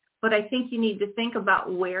deterrent, but I think you need to think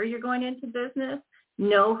about where you're going into business,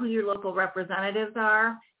 know who your local representatives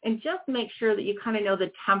are, and just make sure that you kind of know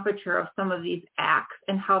the temperature of some of these acts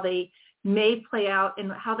and how they may play out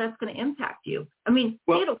and how that's going to impact you. I mean,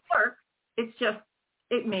 it'll work. It's just,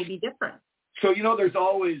 it may be different. So, there's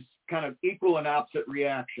always kind of equal and opposite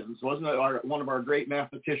reactions. Wasn't it one of our great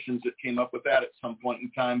mathematicians that came up with that at some point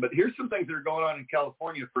in time? But here's some things that are going on in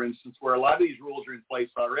California, for instance, where a lot of these rules are in place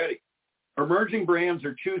already. Emerging brands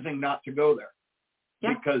are choosing not to go there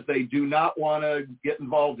because they do not want to get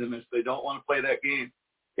involved in this. They don't want to play that game.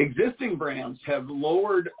 Existing brands have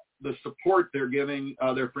lowered the support they're giving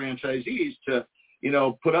their franchisees to,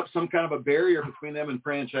 put up some kind of a barrier between them and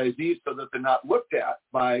franchisees so that they're not looked at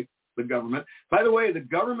by the government. By the way, the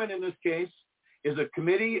government in this case is a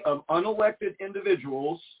committee of unelected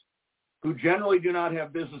individuals who generally do not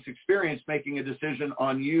have business experience making a decision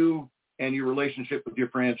on you and your relationship with your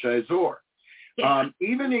franchisor.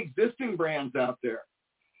 Even existing brands out there,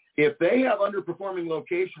 if they have underperforming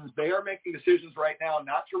locations, they are making decisions right now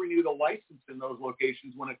not to renew the license in those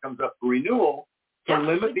locations when it comes up for renewal to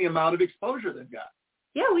limit the amount of exposure they've got.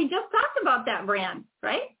 Yeah, we just talked about that brand,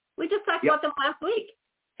 right? We just talked about them last week.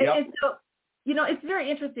 And so, it's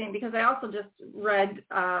very interesting because I also just read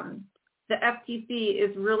the FTC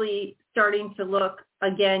is really starting to look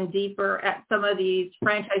again deeper at some of these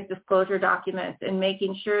franchise disclosure documents and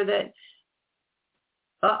making sure that,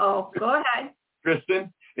 go ahead.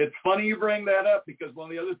 Kristin, it's funny you bring that up because one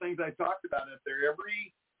of the other things I talked about up there,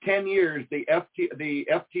 every 10 years, the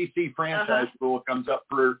FTC franchise rule comes up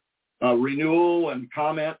for renewal and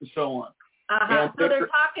comment and so on. So they're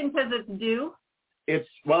talking because it's due? It's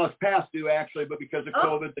past due actually, but because of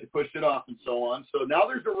COVID, they pushed it off and so on. So now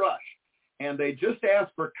there's a rush. And they just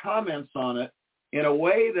asked for comments on it in a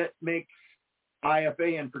way that makes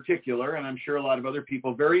IFA in particular, and I'm sure a lot of other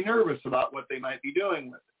people, very nervous about what they might be doing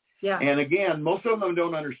with it. Yeah. And again, most of them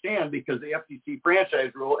don't understand because the FTC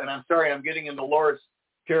franchise rule, and I'm sorry, I'm getting into Laura's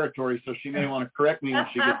territory, so she may want to correct me when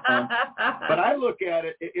she gets on. But I look at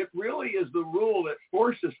it, it really is the rule that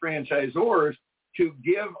forces franchisors to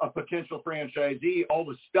give a potential franchisee all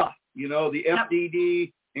the stuff, the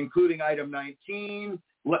FDD, including item 19,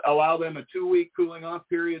 allow them a 2-week cooling off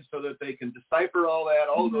period so that they can decipher all that,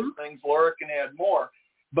 all of those things. Laura can add more.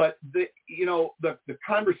 But the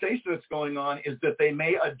conversation that's going on is that they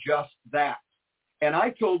may adjust that. And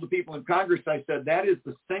I told the people in Congress, I said, that is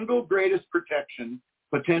the single greatest protection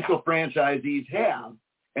potential franchisees have,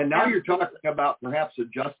 And now you're talking about perhaps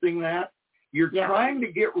adjusting that. You're trying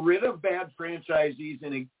to get rid of bad franchisees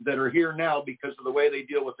that are here now because of the way they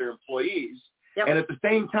deal with their employees. Yep. And at the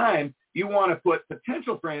same time, you want to put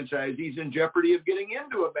potential franchisees in jeopardy of getting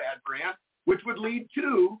into a bad brand, which would lead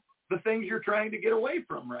to the things you're trying to get away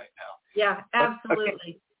from right now. Yeah, absolutely.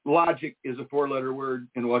 Okay. Logic is a 4-letter word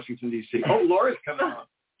in Washington, D.C. Oh, Laura's coming on.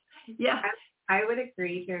 Yeah. I would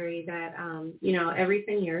agree, Jerry, that, every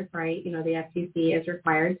 10 years, right, the FTC is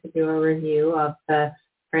required to do a review of the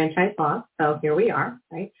franchise law. So here we are,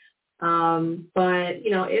 right? But,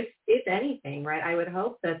 if anything, right, I would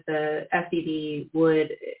hope that the FDD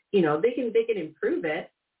would, they can improve it,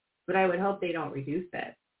 but I would hope they don't reduce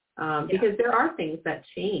it. Because there are things that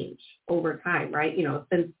change over time, right?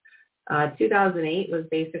 Since 2008 was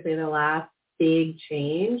basically the last big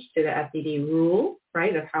change to the FDD rule,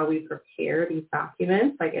 right, of how we prepare these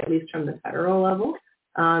documents, like at least from the federal level.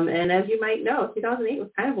 And as you might know, 2008 was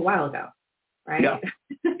kind of a while ago, right? Yeah.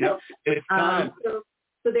 It's time.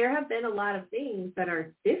 So there have been a lot of things that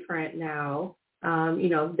are different now.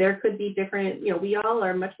 There could be different, we all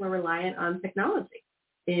are much more reliant on technology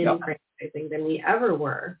in franchising than we ever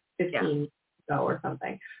were 15 years ago or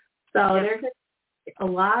something. So there's a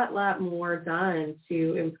lot more done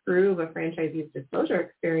to improve a franchisee's disclosure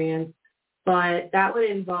experience, but that would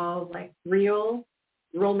involve like real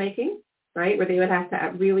rulemaking, right, where they would have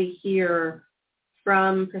to really hear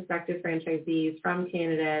from prospective franchisees, from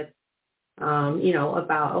candidates,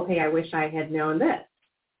 about, okay, I wish I had known this.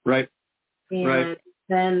 Right. And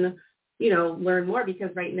then, learn more,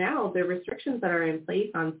 because right now the restrictions that are in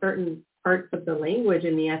place on certain parts of the language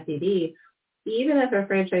in the SED, even if a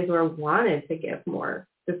franchisor wanted to give more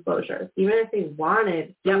disclosures, even if they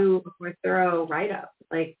wanted to do a more thorough write-up,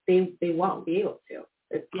 like they won't be able to.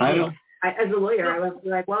 I know. As a lawyer, I was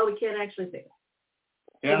like, well, we can't actually say that.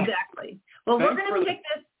 Yeah. Exactly. Well, we're going to pick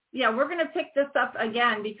this. Yeah, we're going to pick this up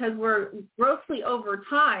again because we're grossly over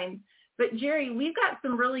time. But Jerry, we've got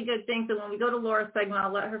some really good things. And when we go to Laura's segment,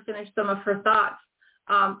 I'll let her finish some of her thoughts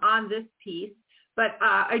on this piece. But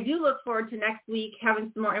I do look forward to next week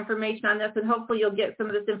having some more information on this, and hopefully you'll get some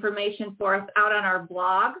of this information for us out on our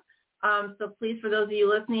blog. So please, for those of you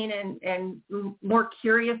listening and more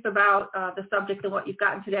curious about the subject and what you've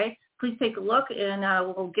gotten today, please take a look, and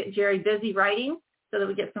we'll get Jerry busy writing so that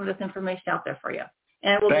we get some of this information out there for you.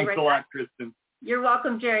 And we'll Thanks be right a lot, back. Kristin. You're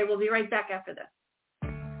welcome, Jerry. We'll be right back after this.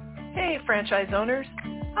 Hey, franchise owners.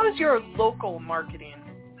 How is your local marketing?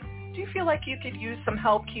 Do you feel like you could use some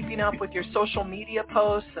help keeping up with your social media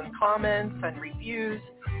posts and comments and reviews?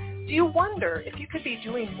 Do you wonder if you could be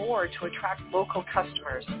doing more to attract local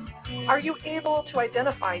customers? Are you able to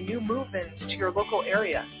identify new move-ins to your local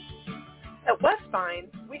area? At Westbine,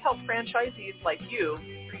 we help franchisees like you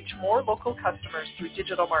reach more local customers through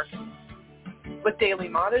digital marketing. With daily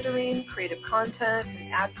monitoring, creative content,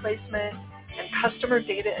 and ad placement, and customer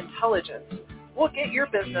data intelligence, we'll get your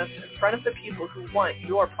business in front of the people who want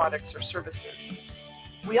your products or services.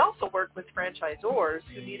 We also work with franchisors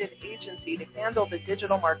who need an agency to handle the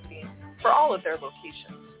digital marketing for all of their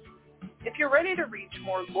locations. If you're ready to reach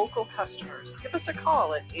more local customers, give us a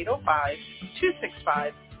call at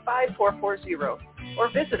 805-265-5440 or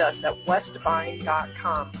visit us at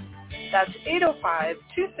westvine.com. That's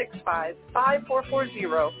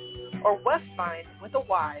 805-265-5440 or westvine with a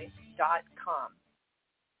Y.com.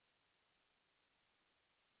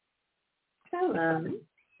 Hello.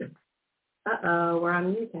 Uh-oh, we're on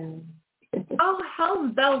mute again. Oh, hell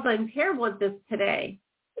bells, I'm terrible at this today.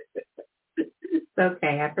 It's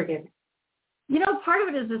okay, I forget. Part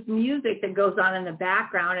of it is this music that goes on in the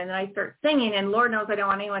background, and then I start singing, and Lord knows I don't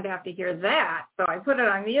want anyone to have to hear that, so I put it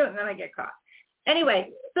on mute, and then I get caught. Anyway,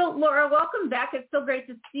 so Laura, welcome back. It's so great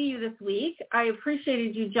to see you this week. I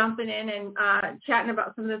appreciated you jumping in and chatting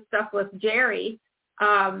about some of this stuff with Jerry.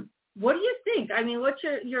 What do you think? I mean, what's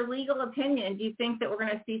your legal opinion? Do you think that we're going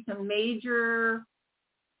to see some major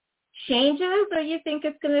changes, or do you think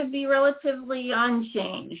it's going to be relatively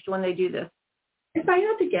unchanged when they do this? If I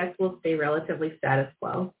had to guess, we'll stay relatively status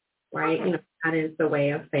quo, right? Okay. That is the way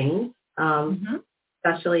of things,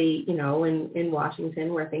 especially, in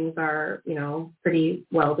Washington where things are, pretty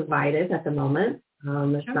well divided at the moment.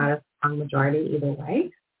 It's not a strong majority either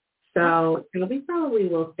way. So we probably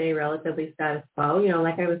will stay relatively status quo.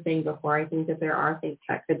 Like I was saying before, I think that there are things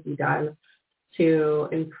that could be done to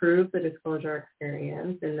improve the disclosure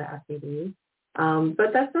experience in the SED.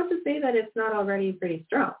 But that's not to say that it's not already pretty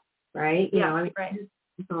strong, right? Right.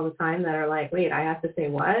 All the time that are like, wait, I have to say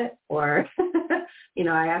what? Or,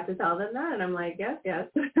 I have to tell them that. And I'm like, yes.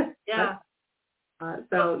 Yeah.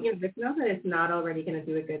 So, it's not that it's not already going to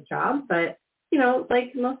do a good job, but,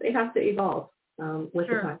 like most, it has to evolve. with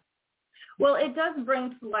Sure. the time. Well, it does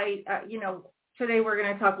bring to light, today we're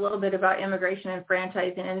going to talk a little bit about immigration and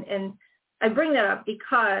franchising. And I bring that up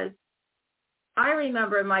because I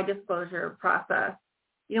remember in my disclosure process,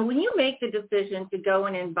 when you make the decision to go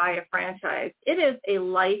in and buy a franchise, it is a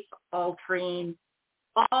life-altering,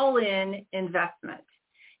 all-in investment.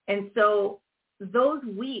 And so those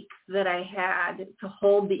weeks that I had to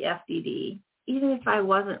hold the FDD, even if I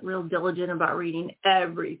wasn't real diligent about reading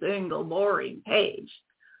every single boring page,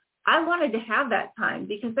 I wanted to have that time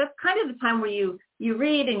because that's kind of the time where you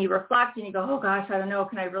read and you reflect and you go, oh gosh, I don't know,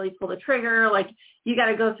 can I really pull the trigger? Like you got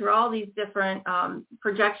to go through all these different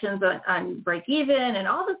projections on break even and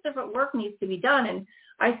all this different work needs to be done. And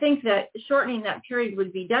I think that shortening that period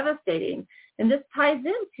would be devastating. And this ties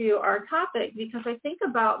into our topic because I think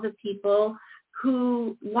about the people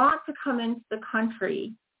who want to come into the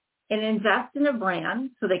country and invest in a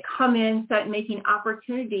brand. So they come in, start making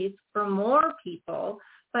opportunities for more people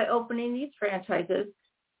by opening these franchises.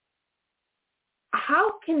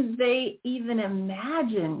 How can they even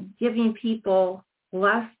imagine giving people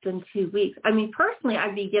less than 2 weeks? I mean, personally,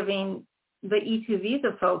 I'd be giving the E2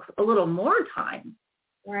 visa folks a little more time.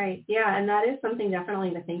 Right. Yeah. And that is something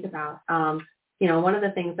definitely to think about. One of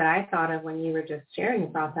the things that I thought of when you were just sharing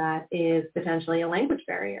about that is potentially a language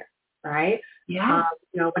barrier, right? Yeah.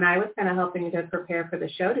 When I was kind of helping to prepare for the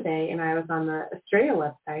show today and I was on the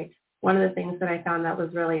Estrella website, one of the things that I found that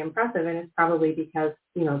was really impressive, and it's probably because,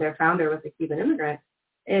 their founder was a Cuban immigrant,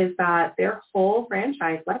 is that their whole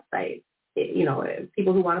franchise website,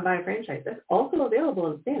 people who want to buy a franchise, that's also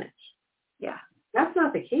available in Spanish. Yeah. That's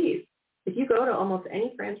not the case. If you go to almost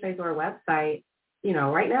any franchisor website,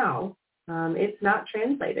 right now, it's not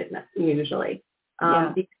translated usually.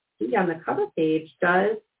 The on the cover page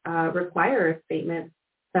does require a statement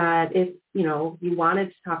that if, you wanted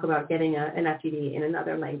to talk about getting an FTD in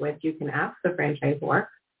another language, you can ask the franchisor.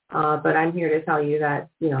 But I'm here to tell you that,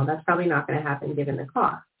 that's probably not going to happen given the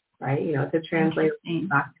cost, right? To translate a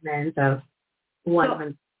document of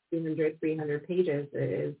 100, 200, 300 pages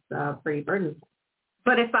is pretty burdensome.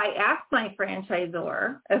 But if I ask my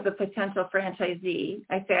franchisor as a potential franchisee,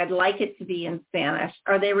 I say I'd like it to be in Spanish,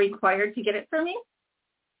 are they required to get it for me?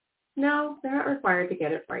 No, they're not required to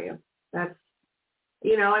get it for you. That's,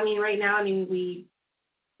 right now,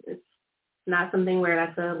 it's not something where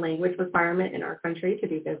that's a language requirement in our country to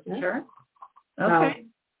do business. Sure. Okay.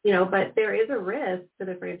 But there is a risk to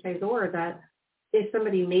the franchisor that if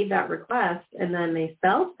somebody made that request and then they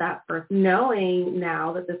felt that person, knowing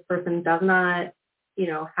now that this person does not,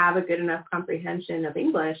 have a good enough comprehension of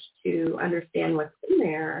English to understand what's in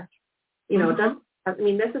there, this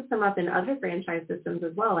has come up in other franchise systems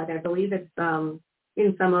as well. Like I believe it's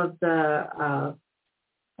in some of the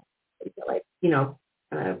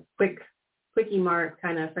quickie mart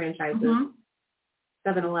kind of franchises,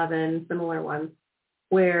 7-Eleven, similar ones,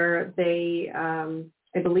 where they,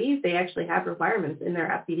 I believe they actually have requirements in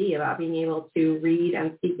their FPD about being able to read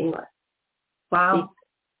and speak English. Wow.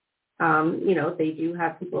 They do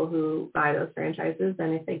have people who buy those franchises,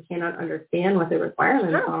 and if they cannot understand what the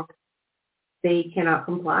requirements are, they cannot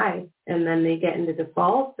comply, and then they get into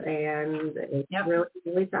default, and it's really,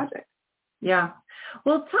 really tragic. Yeah.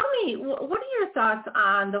 Well, tell me, what are your thoughts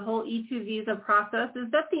on the whole E2 visa process? Is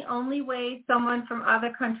that the only way someone from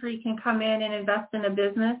other country can come in and invest in a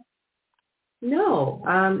business? No,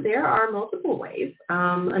 there are multiple ways.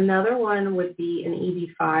 Another one would be an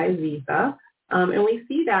EB-5 visa, and we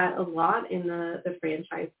see that a lot in the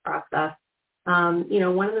franchise process.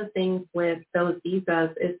 One of the things with those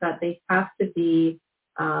visas is that they have to be,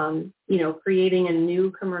 creating a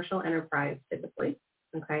new commercial enterprise typically.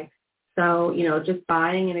 Okay. So, just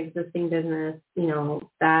buying an existing business,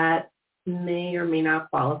 that may or may not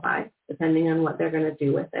qualify depending on what they're going to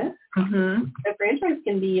do with it. Mm-hmm. The franchise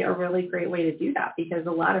can be a really great way to do that because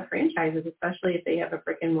a lot of franchises, especially if they have a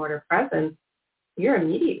brick and mortar presence, you're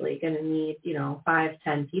immediately going to need,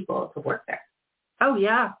 5-10 people to work there. Oh,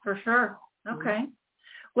 yeah, for sure. Okay.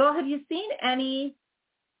 Well, have you seen any,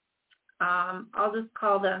 I'll just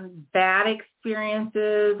call them bad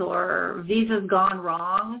experiences or visas gone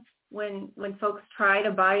wrong when folks try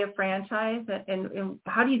to buy a franchise? And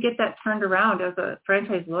how do you get that turned around as a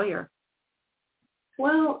franchise lawyer?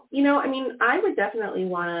 Well, I would definitely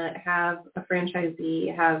want to have a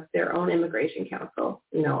franchisee have their own immigration counsel,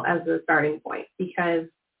 as a starting point, because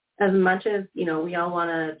as much as, we all want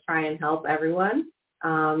to try and help everyone,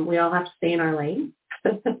 we all have to stay in our lane.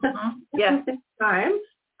 Yes. At the same time.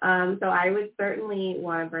 So I would certainly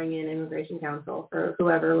want to bring in immigration counsel for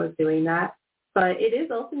whoever was doing that. But it is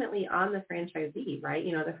ultimately on the franchisee, right?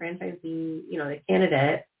 The franchisee, the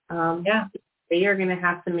candidate, they are going to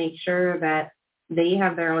have to make sure that they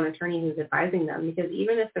have their own attorney who's advising them, because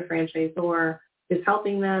even if the franchisor is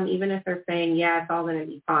helping them, even if they're saying, yeah, it's all going to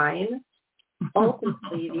be fine,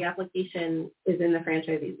 ultimately the application is in the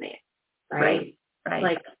franchisee's name, right? Right.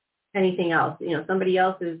 Like anything else, somebody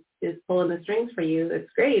else is pulling the strings for you.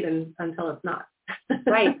 It's great until it's not.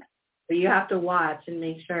 Right. So you have to watch and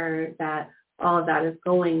make sure that all of that is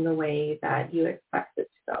going the way that you expect it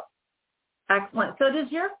to go. Excellent. So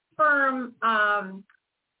does your firm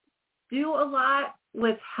do a lot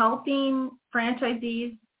with helping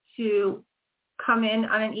franchisees to come in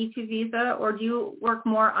on an E2 visa, or do you work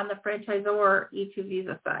more on the franchisor E2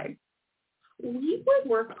 visa side? We would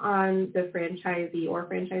work on the franchisee or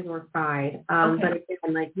franchisor side, Okay. but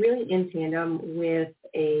again, like really in tandem with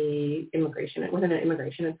an immigration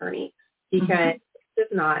attorney, because this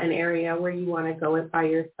is not an area where you want to go it by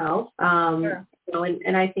yourself. Sure.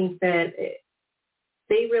 And I think that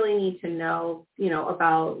they really need to know,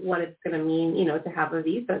 about what it's going to mean, to have a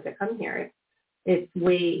visa to come here. It's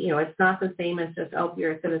way, it's not the same as just, oh,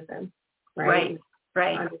 you're a citizen, right?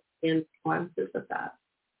 Right. Understand the nuances of that.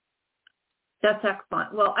 That's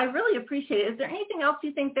excellent. Well, I really appreciate it. Is there anything else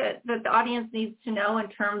you think that the audience needs to know in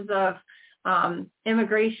terms of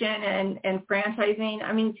immigration and franchising?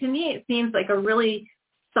 I mean, to me, it seems like a really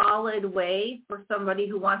solid way for somebody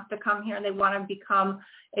who wants to come here and they want to become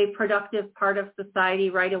a productive part of society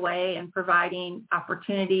right away and providing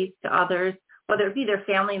opportunities to others, whether it be their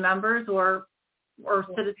family members or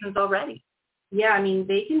citizens already. Yeah, I mean,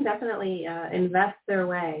 they can definitely invest their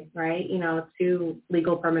way, right, to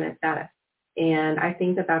legal permanent status. And I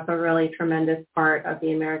think that that's a really tremendous part of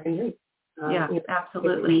the American dream.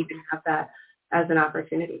 Absolutely. We even have that as an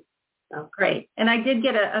opportunity. So. Great. And I did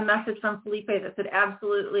get a message from Felipe that said,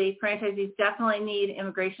 absolutely, franchisees definitely need an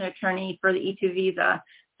immigration attorney for the E2 visa.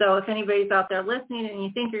 So if anybody's out there listening and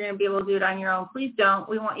you think you're going to be able to do it on your own, please don't.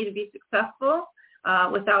 We want you to be successful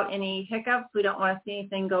without any hiccups. We don't want to see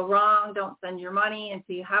anything go wrong. Don't send your money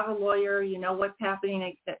until you have a lawyer, you know what's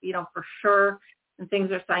happening, for sure, and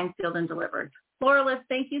things are signed, sealed, and delivered. Floralist,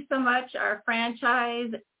 thank you so much. Our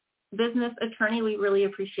franchise business attorney, we really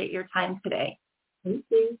appreciate your time today. Thank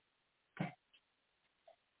you.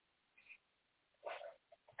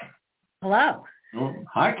 Hello. Oh,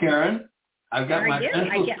 hi, Karen. I've got my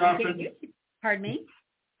pencil sharpened. Pardon me?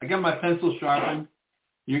 I got my pencil sharpened.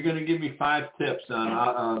 You're going to give me 5 tips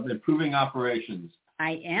on improving operations.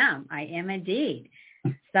 I am indeed.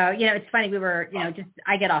 So, it's funny. We were,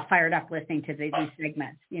 I get all fired up listening to these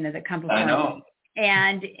segments, that come before I know. me.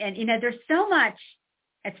 And, there's so much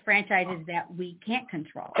as franchises that we can't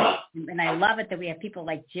control. And I love it that we have people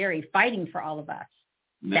like Jerry fighting for all of us.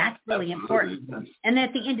 That's really important. And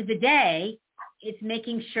at the end of the day, it's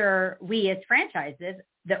making sure we as franchises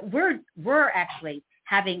that we're actually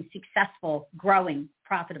having successful, growing,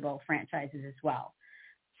 profitable franchises as well.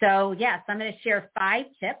 So yes, I'm going to share 5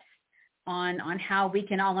 tips on how we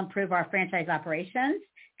can all improve our franchise operations,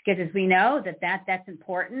 because as we know that's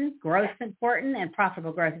important, growth is important, and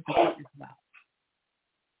profitable growth is important as well.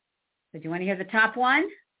 So do you want to hear the top one?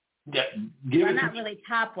 Yeah, not really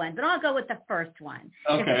top one, but I'll go with the first one.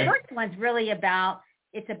 Okay. The first one's really about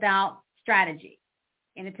strategy,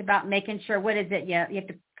 and it's about making sure what is it. You have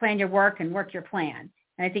to plan your work and work your plan.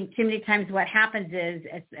 And I think too many times what happens is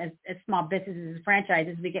as small businesses and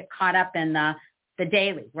franchises, we get caught up in the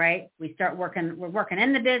daily, right? We're working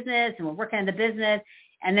in the business and we're working in the business,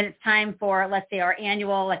 and then it's time for, let's say, our an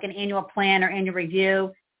annual plan or annual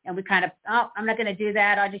review, and we kind of, I'm not going to do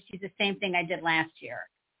that. I'll just use the same thing I did last year.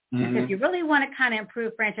 Mm-hmm. So if you really want to kind of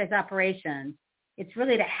improve franchise operations, it's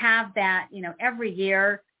really to have that, every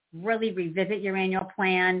year, really revisit your annual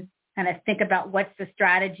plan, kind of think about what's the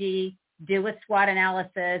strategy, do a SWOT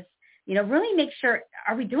analysis, really make sure,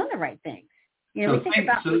 are we doing the right things? Think with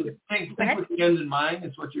the end in mind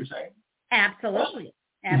is what you're saying? Absolutely.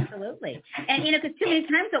 Absolutely. And, because too many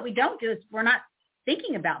times what we don't do is we're not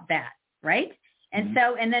thinking about that, right? And mm-hmm.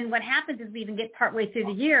 So, and then what happens is we even get partway through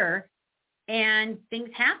the year and things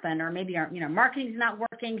happen, or maybe our, marketing's not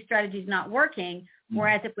working, strategy's not working.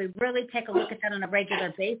 Whereas if we really take a look at that on a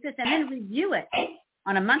regular basis and then review it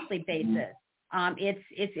on a monthly basis,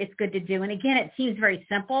 it's good to do. And again, it seems very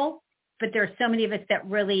simple, but there are so many of us that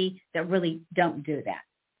really don't do that.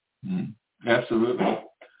 Absolutely.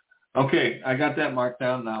 Okay, I got that marked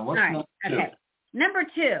down now. What's number 2? Okay. Number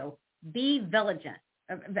 2, be vigilant.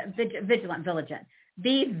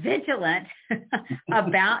 Be vigilant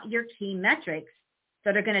about your key metrics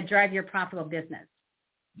that are going to drive your profitable business.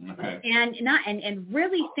 Okay. And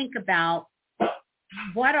really think about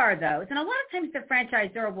what are those. And a lot of times the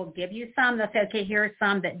franchisor will give you some. They'll say, okay, here are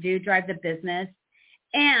some that do drive the business.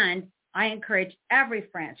 And I encourage every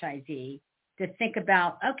franchisee to think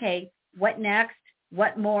about, okay, what next?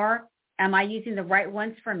 What more? Am I using the right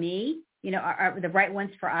ones for me? Are the right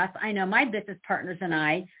ones for us? I know my business partners and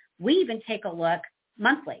I, we even take a look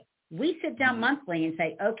monthly. We sit down monthly and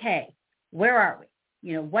say, okay, where are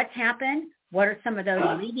we? What's happened? What are some of those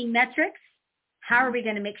leading metrics? How are we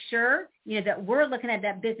going to make sure, that we're looking at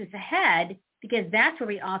that business ahead? Because that's where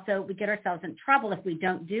we get ourselves in trouble if we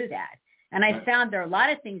don't do that. And I found there are a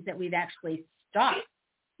lot of things that we've actually stopped,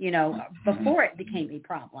 before it became a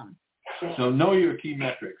problem. So know your key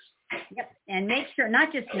metrics. Yep. And make sure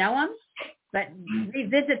not just know them, but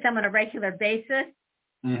revisit them on a regular basis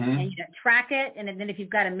and track it. And then if you've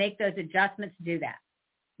got to make those adjustments, do that.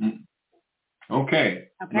 Okay.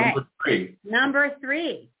 Number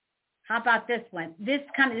three. How about this one? This is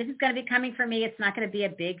going to be coming for me. It's not going to be a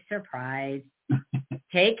big surprise.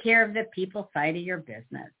 Take care of the people side of your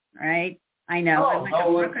business, right? I know.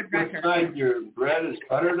 What side your bread is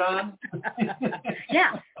buttered on?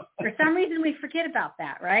 Yeah. For some reason, we forget about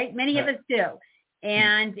that, right? Many of us do,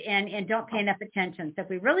 and don't pay enough attention. So if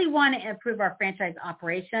we really want to improve our franchise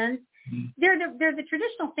operations, they're the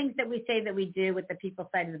traditional things that we say that we do with the people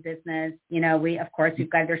side of the business.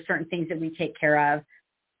 There's certain things that we take care of.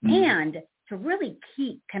 And to really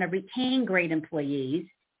retain great employees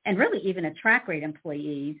and really even attract great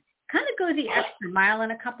employees, kind of go the extra mile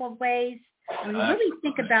in a couple of ways. And we really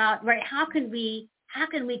think about, right, how can we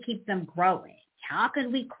keep them growing? How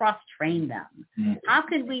can we cross-train them? How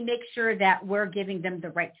can we make sure that we're giving them the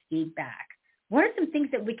right feedback? What are some things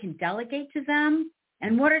that we can delegate to them?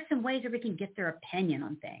 And what are some ways that we can get their opinion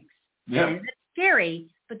on things? Yeah. And it's scary,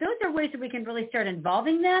 but those are ways that we can really start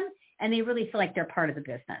involving them, and they really feel like they're part of the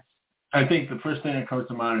business. I think the first thing that comes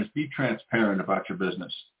to mind is be transparent about your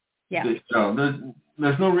business. Yeah.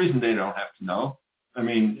 There's no reason they don't have to know. I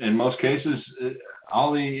mean, in most cases,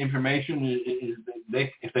 all the information is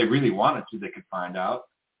if they really wanted to, they could find out.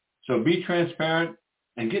 So be transparent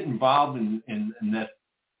and get involved in that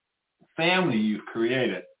family you've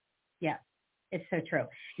created. Yeah, it's so true.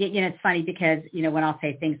 It's funny because, when I'll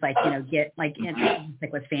say things like, get like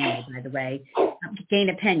with family, by the way, gain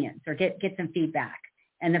opinions or get some feedback.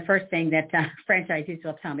 And the first thing that franchisees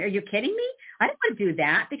will tell me, are you kidding me? I don't want to do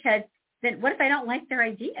that because then what if I don't like their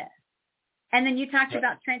ideas? And then you talked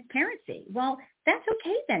about transparency. Well, that's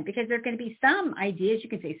okay then, because there are going to be some ideas. You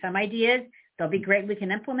can say some ideas, they'll be great, we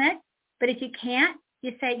can implement. But if you can't,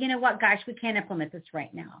 you say, you know what, gosh, we can't implement this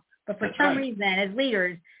right now. But for some reason, as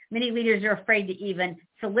leaders, many leaders are afraid to even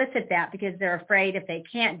solicit that because they're afraid if they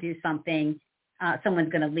can't do something,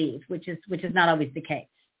 someone's going to leave, which is not always the case.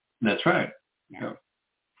 That's right. Yeah.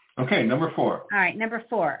 Okay, number 4. All right, number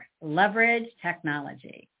 4, leverage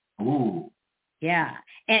technology. Ooh. Yeah,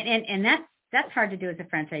 and that's hard to do as a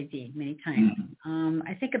franchisee many times.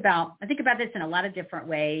 I think about this in a lot of different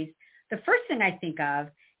ways. The first thing I think of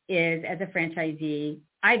is, as a franchisee,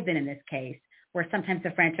 I've been in this case where sometimes the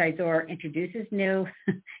franchisor introduces new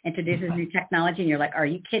technology, and you're like, are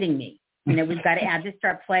you kidding me? We've got to add this to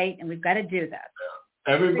our plate, and we've got to do this.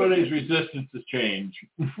 Everybody's resistant to change.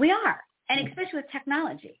 We are, and especially with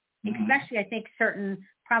technology. Especially, I think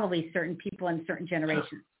probably certain people in certain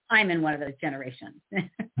generations. I'm in one of those generations.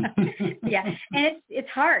 Yeah. And it's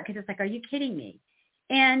hard because it's like, are you kidding me?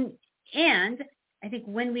 And I think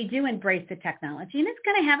when we do embrace the technology, and it's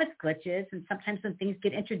going to have its glitches, and sometimes when things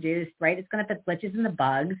get introduced, right, it's going to have the glitches and the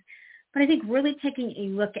bugs. But I think really taking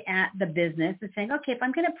a look at the business and saying, okay, if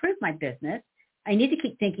I'm going to improve my business, I need to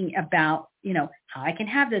keep thinking about, how I can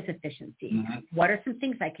have those efficiencies. What are some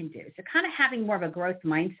things I can do? So kind of having more of a growth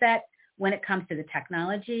mindset when it comes to the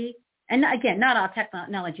technology. And again, not all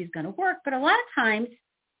technology is going to work, but a lot of times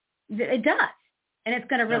it does. And it's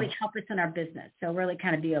going to really help us in our business. So really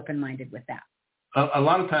kind of be open-minded with that. A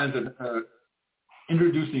lot of times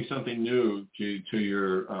introducing something new to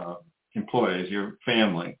your employees, your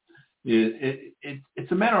family,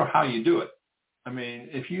 it's a matter of how you do it. I mean,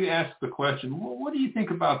 if you ask the question, well, what do you think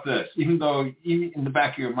about this? Even though in the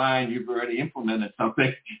back of your mind you've already implemented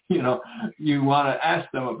something, you want to ask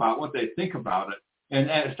them about what they think about it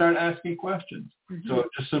and start asking questions. So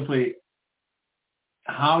just simply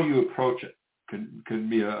how you approach it could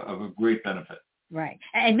be of a great benefit. Right.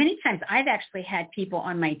 And many times I've actually had people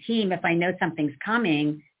on my team, if I know something's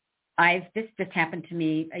coming, this just happened to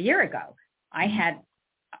me a year ago. I had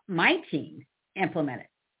my team implement it.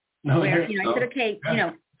 Where, I said, okay,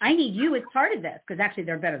 I need you as part of this, because actually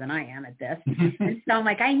they're better than I am at this. And so I'm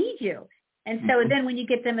like, I need you. And so then when you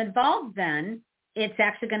get them involved, then it's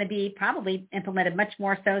actually going to be probably implemented much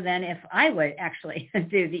more so than if I would actually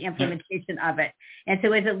do the implementation of it. And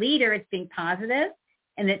so as a leader, it's being positive,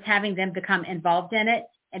 and it's having them become involved in it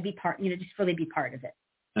and be part, just really be part of it.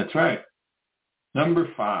 That's right. Number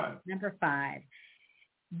 5.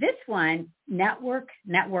 This one, network.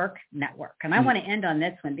 And I want to end on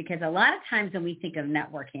this one because a lot of times when we think of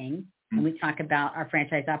networking, when we talk about our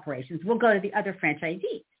franchise operations, we'll go to the other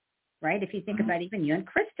franchisees, right? If you think about even you and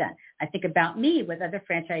Kristin, I think about me with other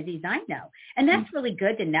franchisees I know. And that's really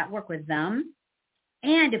good to network with them.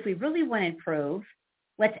 And if we really want to improve,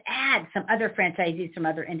 let's add some other franchisees from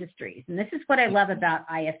other industries. And this is what I love about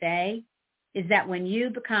IFA is that when you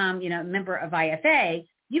become, a member of IFA,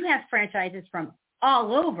 you have franchises from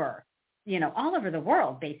all over the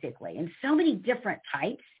world, basically, and so many different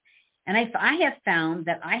types. And I have found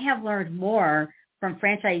that I have learned more from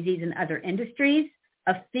franchisees in other industries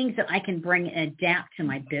of things that I can bring and adapt to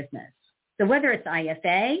my business. So whether it's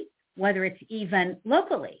IFA, whether it's even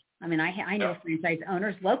locally. I mean, I know franchise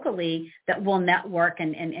owners locally that will network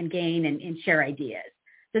and gain and share ideas.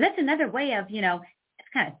 So that's another way of, it's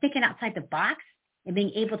kind of thinking outside the box and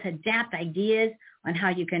being able to adapt ideas on how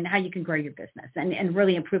you can grow your business and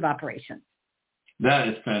really improve operations. That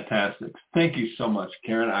is fantastic. Thank you so much,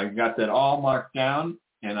 Karen. I got that all marked down,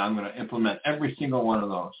 and I'm going to implement every single one of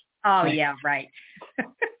those. Oh, yeah, right.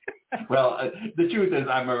 Well, the truth is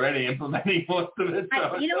I'm already implementing most of it.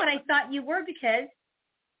 So. You know what? I thought you were because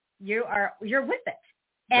you're with it.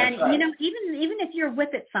 And, right. even if you're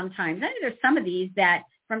with it sometimes, I know there's some of these that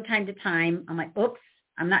from time to time, I'm like, oops,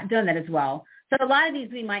 I'm not doing that as well. So a lot of these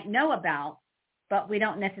we might know about, but we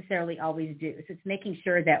don't necessarily always do. So it's making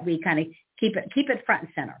sure that we kind of keep it front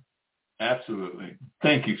and center. Absolutely.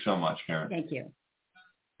 Thank you so much, Karen. Thank you.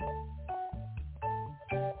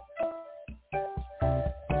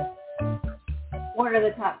 What are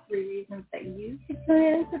the top 3 reasons that you should tune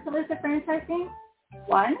in to Felipe Franchising?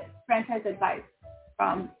 1, franchise advice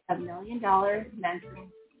from a $1 Million mentoring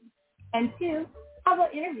team. And 2, how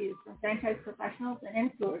about interviews from franchise professionals and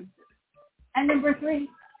influencers? And number 3,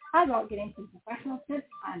 how about getting some professional tips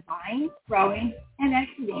on buying, growing, and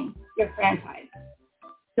exiting your franchise?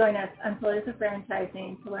 Join us on Felipe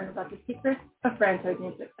Franchising to learn about the secrets of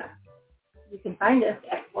franchising success. You can find us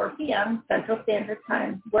at 4 p.m. Central Standard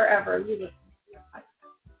Time, wherever you listen to your podcast.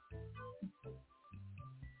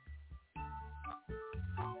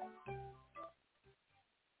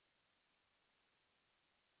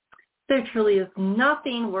 There truly is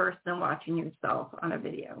nothing worse than watching yourself on a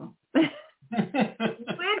video. With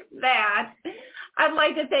that, I'd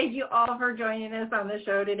like to thank you all for joining us on the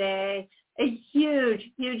show today. A huge,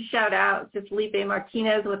 huge shout out to Felipe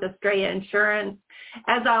Martinez with Estrella Insurance.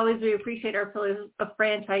 As always, we appreciate our pillars of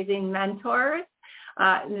franchising mentors,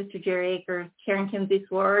 Mr. Jerry Akers, Karen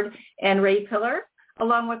Kinsey-Sword, and Ray Pillar,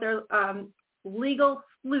 along with our legal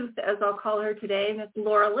sleuth, as I'll call her today, Ms.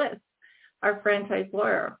 Laura Liss, our franchise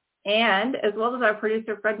lawyer. And as well as our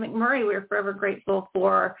producer, Fred McMurray, we're forever grateful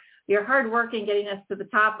for your hard work in getting us to the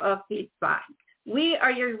top of FeedSpot. We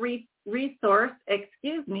are your resource,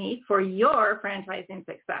 for your franchising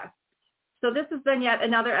success. So this has been yet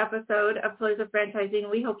another episode of Pillars of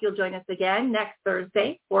Franchising. We hope you'll join us again next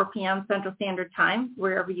Thursday, 4 p.m. Central Standard Time,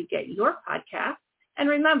 wherever you get your podcast. And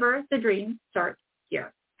remember, the dream starts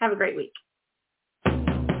here. Have a great week.